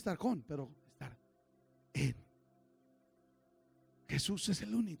para no estar con, pero estar en. Jesús es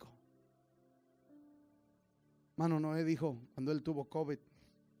el único. Hermano Noé dijo, cuando él tuvo COVID,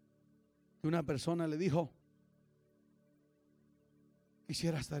 que una persona le dijo,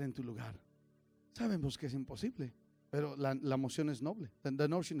 quisiera estar en tu lugar. Sabemos que es imposible, pero la emoción es noble. The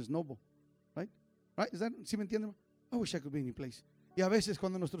notion is noble, right? Right? ¿Sí me entienden? I wish I could be in your place. Y a veces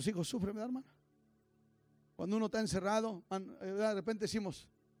cuando nuestros hijos sufren, ¿verdad, hermano? Cuando uno está encerrado, de repente decimos,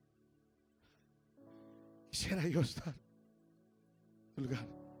 quisiera yo estar en tu lugar.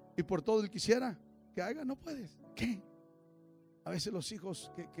 Y por todo el quisiera que haga, no puedes. ¿Qué? A veces los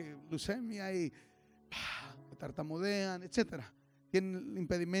hijos que leucemia y que tartamudean, etcétera, tienen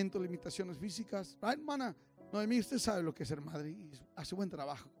impedimentos, limitaciones físicas. Right, hermana Noemí, usted sabe lo que es ser madre y hace buen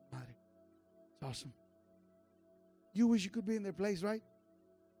trabajo, madre. It's awesome. You wish you could be in their place, right?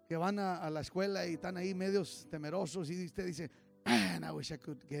 Que van a la escuela y están ahí medios temerosos y usted dice, man, I wish I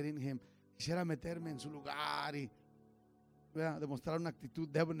could get in him. Quisiera meterme en su lugar y demostrar una actitud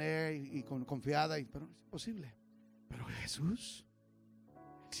debonair y confiada, pero es imposible. Pero Jesús,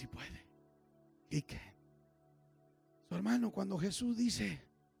 Él sí puede. ¿Y qué? Su hermano, cuando Jesús dice,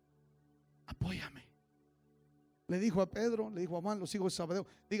 apóyame, le dijo a Pedro, le dijo a Juan, los hijos de Zebedeo,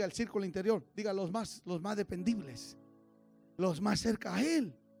 diga el círculo interior, diga los más dependibles, los más cerca a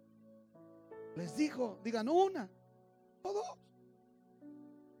Él. Les dijo, digan una o dos,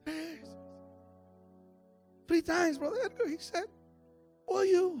 tres. 3 times, Brother Edgar, he said, will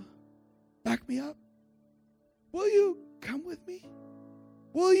you back me up? Will you come with me?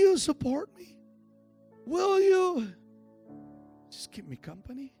 Will you support me? Will you just keep me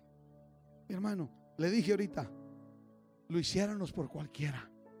company? Mi hermano, le dije ahorita, lo hiciéramos por cualquiera,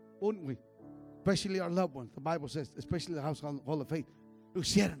 wouldn't we? Especially our loved ones. The Bible says, especially the household of faith. Lo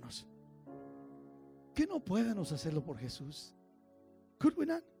hiciéramos. ¿Qué no podemos hacerlo por Jesús? Could we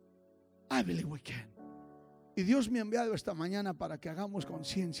not? I believe we can. Y Dios me ha enviado esta mañana para que hagamos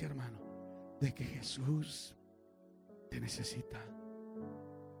conciencia, hermano, de que Jesús te necesita.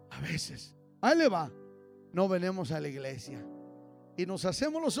 A veces, ahí le va, no venimos a la iglesia y nos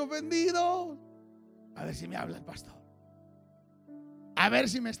hacemos los ofendidos. A ver si me habla el pastor, a ver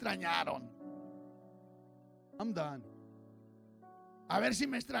si me extrañaron. I'm done. A ver si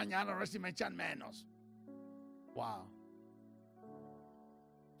me extrañaron, a ver si me echan menos. Wow.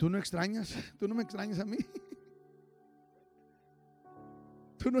 ¿Tú no extrañas? ¿Tú no me extrañas a mí?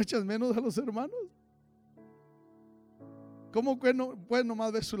 ¿Tú no echas menos a los hermanos? ¿Cómo que no puedes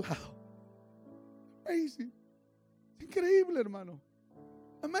nomás ver su lado? Amazing. Increíble, hermano.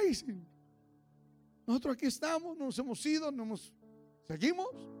 Amazing. Nosotros aquí estamos, no nos hemos ido, seguimos.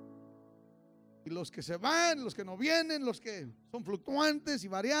 Y los que se van, los que no vienen, los que son fluctuantes y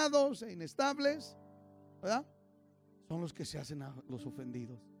variados e inestables, ¿verdad? Son los que se hacen a los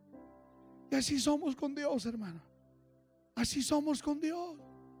ofendidos. Y así somos con Dios, hermano. Así somos con Dios.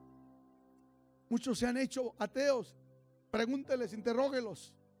 Muchos se han hecho ateos. Pregúnteles,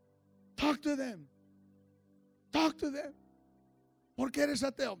 interróguelos. Talk to them. Talk to them. ¿Por qué eres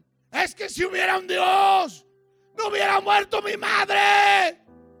ateo? Es que si hubiera un Dios, no hubiera muerto mi madre.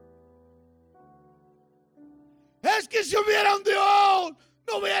 Es que si hubiera un Dios,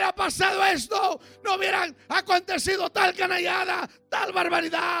 no hubiera pasado esto, no hubiera acontecido tal canallada, tal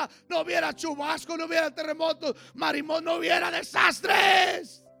barbaridad, no hubiera chubasco, no hubiera terremotos, marimón, no hubiera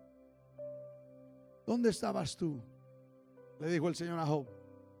desastres. ¿Dónde estabas tú? Le dijo el Señor a Job.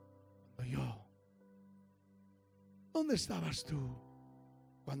 Yo. ¿Dónde estabas tú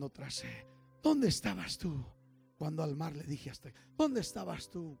cuando tracé? ¿Dónde estabas tú cuando al mar le dije hasta? ¿Dónde estabas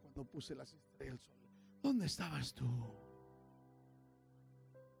tú cuando puse las estrellas del sol? ¿Dónde estabas tú?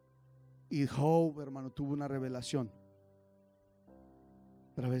 Y Job, hermano, tuvo una revelación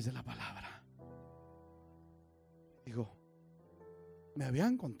a través de la palabra. Digo, me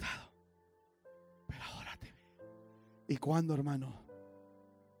habían contado, pero ahora te veo. ¿Y cuando, hermano?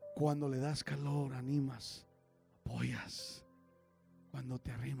 Cuando le das calor, animas, apoyas. Cuando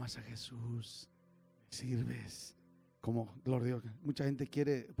te arrimas a Jesús, sirves. Como, gloria a Dios, mucha gente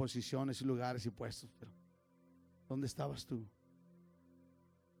quiere posiciones y lugares y puestos, pero ¿dónde estabas tú?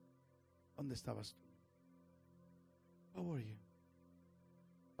 ¿Dónde estabas tú? Where were you?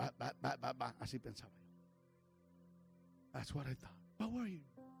 Así pensaba yo. That's what I thought. Where were you?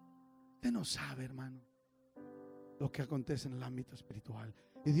 Usted no sabe, hermano, lo que acontece en el ámbito espiritual.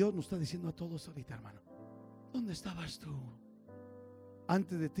 Y Dios nos está diciendo a todos ahorita, hermano, ¿dónde estabas tú?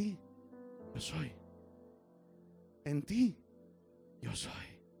 Antes de ti, yo soy. En ti, yo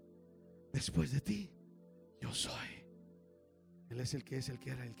soy. Después de ti, yo soy. Él es el que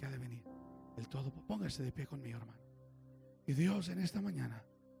era, el que ha de venir. El todo. Póngase de pie conmigo, hermano. Y Dios en esta mañana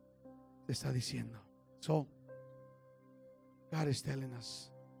te está diciendo. So, God is telling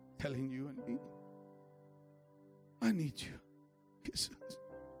you and me, I need you. Jesús.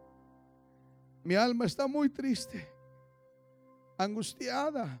 Mi alma está muy triste,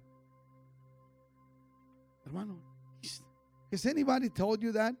 angustiada. Hermano, has anybody told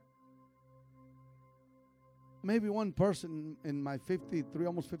you that? Maybe one person in my 53,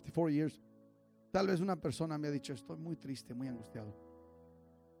 almost 54 years. Tal vez una persona me ha dicho, estoy muy triste, muy angustiado.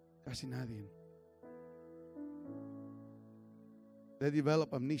 Casi nadie. They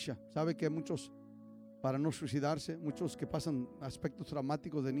develop amnesia. ¿Sabe que muchos para no suicidarse. Muchos que pasan aspectos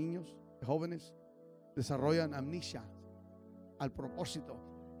traumáticos de niños, de jóvenes, desarrollan amnesia al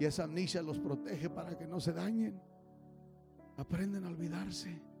propósito, y esa amnesia los protege para que no se dañen. Aprenden a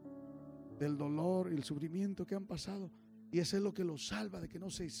olvidarse del dolor y el sufrimiento que han pasado, y eso es lo que los salva de que no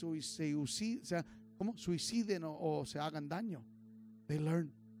se suiciden o se hagan daño. They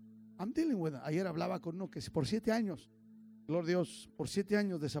learn. I'm dealing with it. Ayer hablaba con uno que por 7 años, gloria a Dios, por 7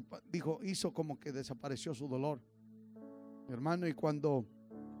 años hizo como que desapareció su dolor, mi hermano, y cuando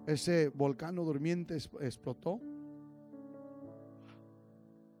ese volcán durmiente explotó,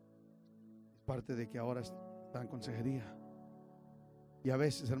 es parte de que ahora está en consejería. Y a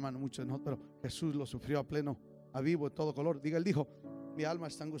veces, hermano, muchos no, pero Jesús lo sufrió a vivo, de todo color. Diga, él dijo: mi alma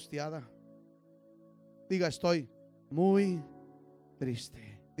está angustiada. Diga, estoy muy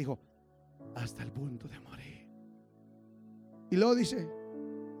triste. Dijo, hasta el punto de morir. Y luego dice: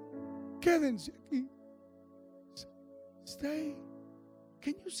 quédense aquí. Stay.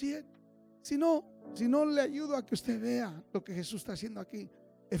 Can you see it? Si no le ayudo a que usted vea lo que Jesús está haciendo aquí,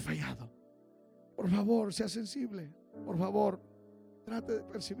 he fallado. Por favor, sea sensible. Por favor, trate de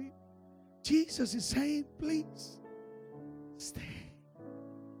percibir. Jesus is saying, please stay.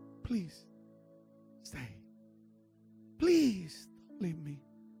 Please stay. Please don't leave me.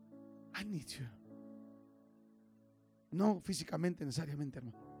 I need you. No físicamente necesariamente,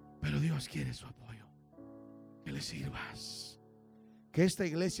 hermano, pero Dios quiere su apoyo. Que le sirvas. Que esta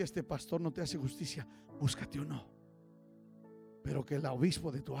iglesia, este pastor no te hace justicia, búscate uno. Pero que el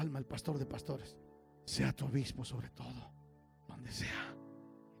obispo de tu alma, el pastor de pastores, sea tu obispo sobre todo, donde sea,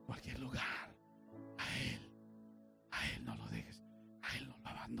 en cualquier lugar. A él no lo dejes, a él no lo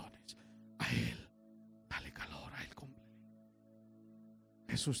abandones, a él dale calor, a él cumple.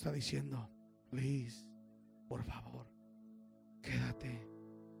 Jesús está diciendo, please, por favor, quédate,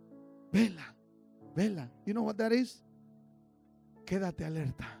 vela. You know what that is? Quédate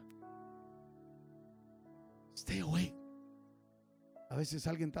alerta. Stay awake. A veces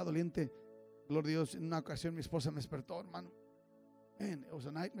alguien está doliente. Gloria a Dios. En una ocasión mi esposa me despertó, hermano. Man, it was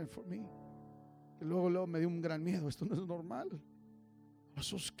a nightmare for me. Y luego me dio un gran miedo. Esto no es normal. I was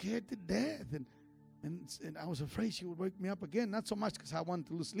so scared to death. And I was afraid she would wake me up again. Not so much because I wanted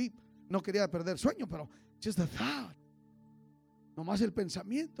to lose sleep. No quería perder sueño, pero just the thought. Nomás el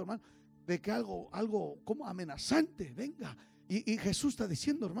pensamiento, hermano, de que algo como amenazante venga. Y Jesús está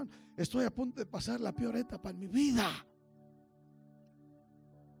diciendo, hermano, estoy a punto de pasar la peor etapa en mi vida.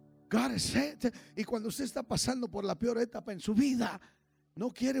 God is saying, y cuando usted está pasando por la peor etapa en su vida,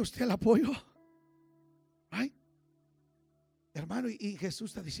 ¿no quiere usted el apoyo? Right? Hermano, y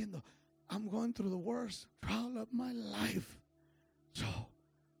Jesús está diciendo, I'm going through the worst trial of my life. So,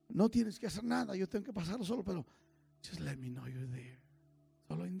 no tienes que hacer nada, yo tengo que pasarlo solo, pero just let me know you're there.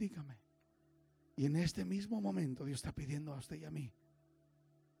 Solo indícame. Y en este mismo momento Dios está pidiendo a usted y a mí,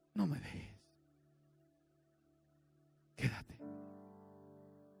 no me dejes, quédate,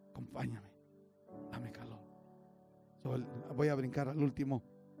 acompáñame, dame calor. Voy a brincar al último,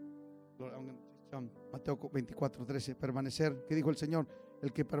 Mateo 24:13. Permanecer, ¿qué dijo el Señor?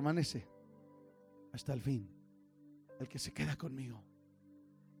 El que permanece hasta el fin, el que se queda conmigo,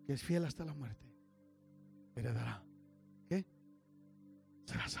 que es fiel hasta la muerte, heredará, ¿qué?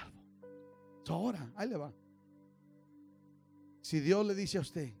 Será salvo. Ahora, ahí le va. Si Dios le dice a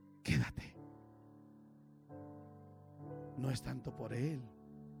usted, quédate, no es tanto por él,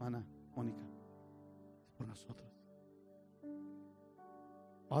 hermana Mónica, es por nosotros.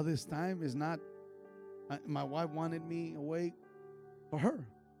 All this time is not, my wife wanted me away for her,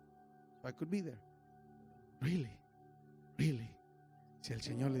 so I could be there. Really. Si el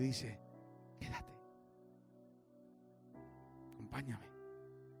Señor le dice, quédate, acompáñame,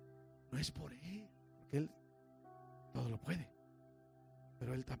 no es por él, porque él todo lo puede,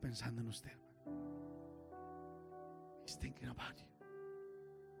 pero él está pensando en usted. He's thinking about you,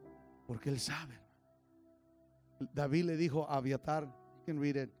 porque él sabe. David le dijo a Abiatar, you can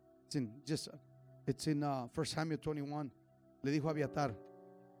read it, it's in 1 Samuel 21. Le dijo a Abiatar,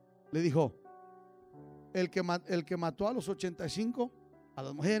 le dijo, el que mató a los 85, a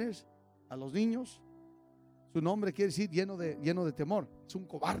las mujeres, a los niños, su nombre quiere decir lleno de temor. Es un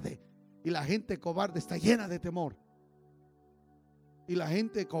cobarde. Y la gente cobarde está llena de temor. Y la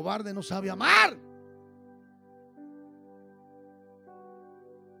gente cobarde no sabe amar.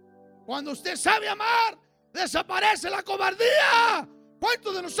 Cuando usted sabe amar, desaparece la cobardía.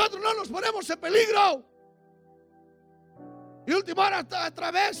 ¿Cuántos de nosotros no nos ponemos en peligro? Y última hora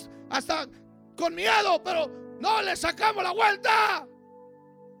hasta con miedo, pero no le sacamos la vuelta.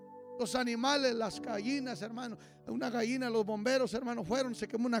 Los animales, las gallinas, hermano. Una gallina, los bomberos, hermano, fueron, se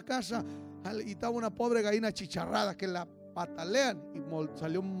quemó una casa y estaba una pobre gallina chicharrada que la patalean y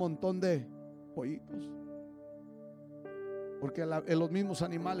salió un montón de pollitos. Porque los mismos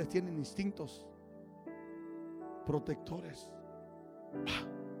animales tienen instintos protectores.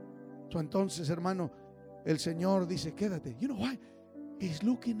 Entonces, hermano, el Señor dice, quédate. You know why? He's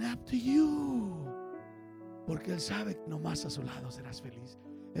looking up to you. Porque Él sabe que nomás a su lado serás feliz.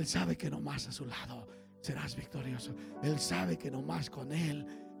 Él sabe que nomás a su lado serás victorioso. Él sabe que nomás con Él,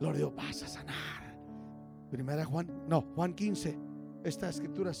 gloria, vas a sanar. Juan 15. Esta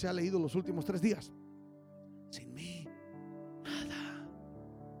escritura se ha leído los últimos 3 días. Sin mí, nada.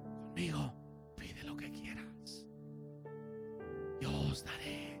 Conmigo, pide lo que quieras. Yo os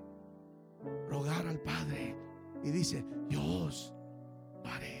daré. Rogar al Padre. Y dice, yo os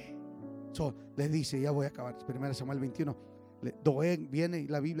daré. Le dice, ya voy a acabar. 1 Samuel 21. Doeg viene y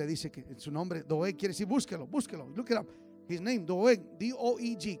la Biblia dice que en su nombre, Doeg quiere decir búsquelo. Look it up. His name, Doeg,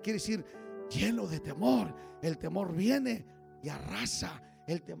 D-O-E-G, quiere decir lleno de temor. El temor viene y arrasa.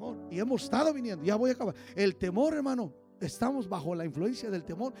 El temor, y hemos estado viniendo, ya voy a acabar. El temor, hermano, estamos bajo la influencia del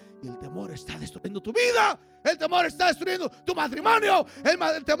temor y el temor está destruyendo tu vida. El temor está destruyendo tu matrimonio.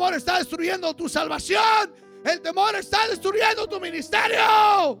 El temor está destruyendo tu salvación. El temor está destruyendo tu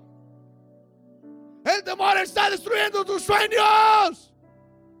ministerio. El temor está destruyendo tus sueños.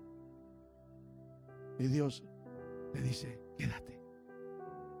 Y Dios le dice, quédate.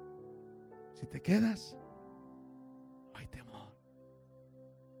 Si te quedas, no hay temor.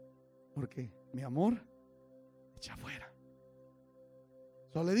 Porque mi amor echa afuera.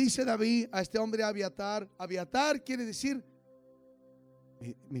 Solo le dice David a este hombre Abiatar. Abiatar quiere decir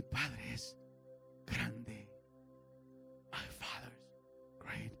mi padre es grande. My father is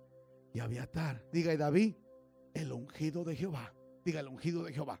great. Y Abiatar, diga David, el ungido de Jehová. Diga el ungido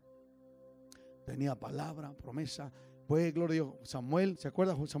de Jehová. Tenía palabra, promesa. Fue, gloria a Dios, Samuel, ¿se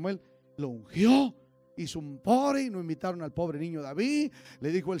acuerda? Samuel lo ungió. Hizo un pobre y no invitaron al pobre niño David.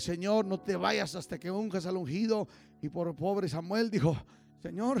 Le dijo el Señor, no te vayas hasta que unjas al ungido. Y por pobre Samuel dijo,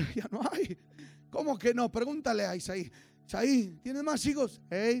 Señor, ya no hay. ¿Cómo que no? Pregúntale a Isaí. Isaí, ¿tienes más hijos?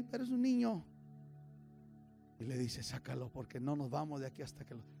 Hey, pero es un niño. Y le dice, sácalo porque no nos vamos de aquí hasta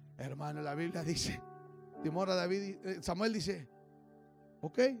que hermano, la Biblia dice, Samuel dice,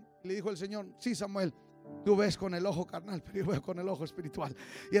 ok. Le dijo el Señor, sí, Samuel, tú ves con el ojo carnal, pero yo veo con el ojo espiritual.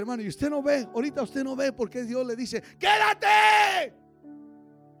 Y hermano, y usted no ve, ahorita usted no ve porque Dios le dice, quédate.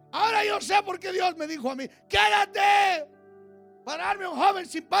 Ahora yo sé por qué Dios me dijo a mí, quédate, para darme un joven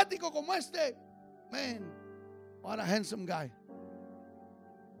simpático como este. Man, what a handsome guy.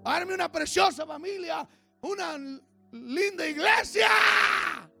 Para darme una preciosa familia, una linda iglesia.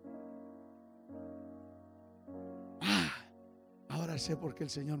 Ahora sé por qué el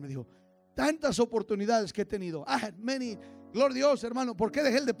Señor me dijo, tantas oportunidades que he tenido. I had many. Gloria a Dios, hermano. ¿Por qué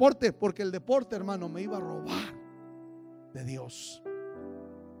dejé el deporte? Porque el deporte, hermano, me iba a robar de Dios.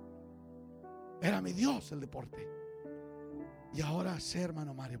 Era mi Dios el deporte. Y ahora sé,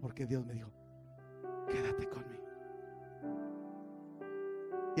 hermano Mario, porque Dios me dijo, quédate conmigo.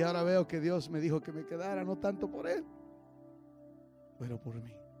 Y ahora veo que Dios me dijo que me quedara, no tanto por él, pero por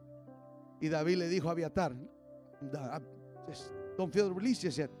mí. Y David le dijo a Abiatar, don't feel released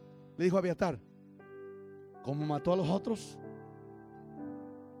yet. Le dijo a Abiatar, como mató a los otros,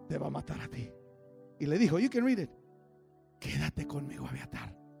 te va a matar a ti. Y le dijo, you can read it, quédate conmigo,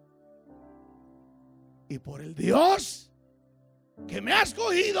 Abiatar. Y por el Dios que me ha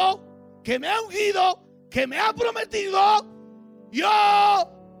escogido, que me ha ungido, que me ha prometido, yo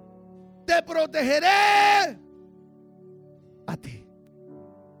te protegeré a ti.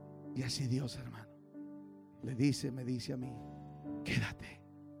 Y así Dios, hermano, me dice a mí, quédate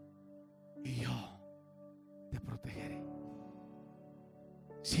y yo te protegeré.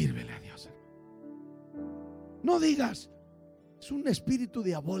 Sírvele a Dios, hermano. No digas, es un espíritu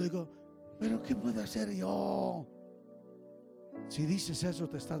diabólico, pero ¿qué puedo hacer yo? Si dices eso,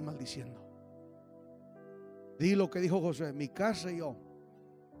 te estás maldiciendo. Di lo que dijo Josué, mi casa y yo.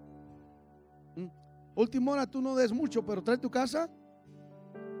 Última hora, tú no des mucho, pero trae tu casa.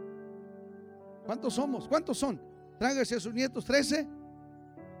 ¿Cuántos somos? ¿Cuántos son? Tráigase a sus nietos, 13.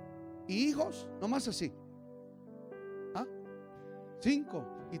 Y hijos, nomás así. 5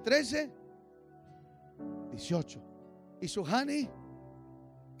 y 13, 18. Y su honey,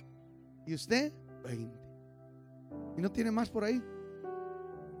 y usted, 20. ¿Y no tiene más por ahí?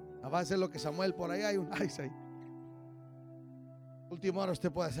 Va a hacer lo que Samuel por ahí hay un ice ahí. Última hora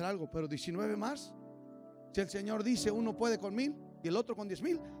usted puede hacer algo, pero 19 más. Si el Señor dice uno puede con 1000 y el otro con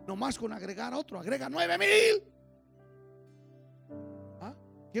 10,000, nomás con agregar otro, agrega 9,000.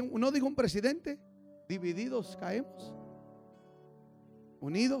 ¿Quién? ¿No dijo un presidente? Divididos caemos,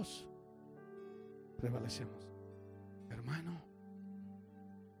 unidos prevalecemos. Hermano,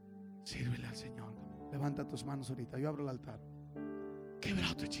 sírvele al Señor. Levanta tus manos ahorita. Yo abro el altar.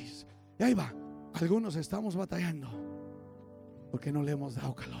 Quebra tu hechizo. Y ahí va. Algunos estamos batallando porque no le hemos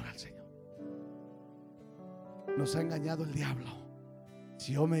dado calor al Señor. Nos ha engañado el diablo.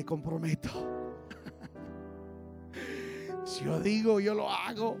 Si yo me comprometo, si yo digo, yo lo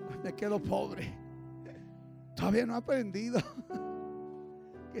hago, me quedo pobre. Todavía no he aprendido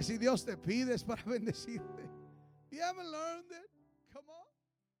que si Dios te pide es para bendecirte. You haven't learned it.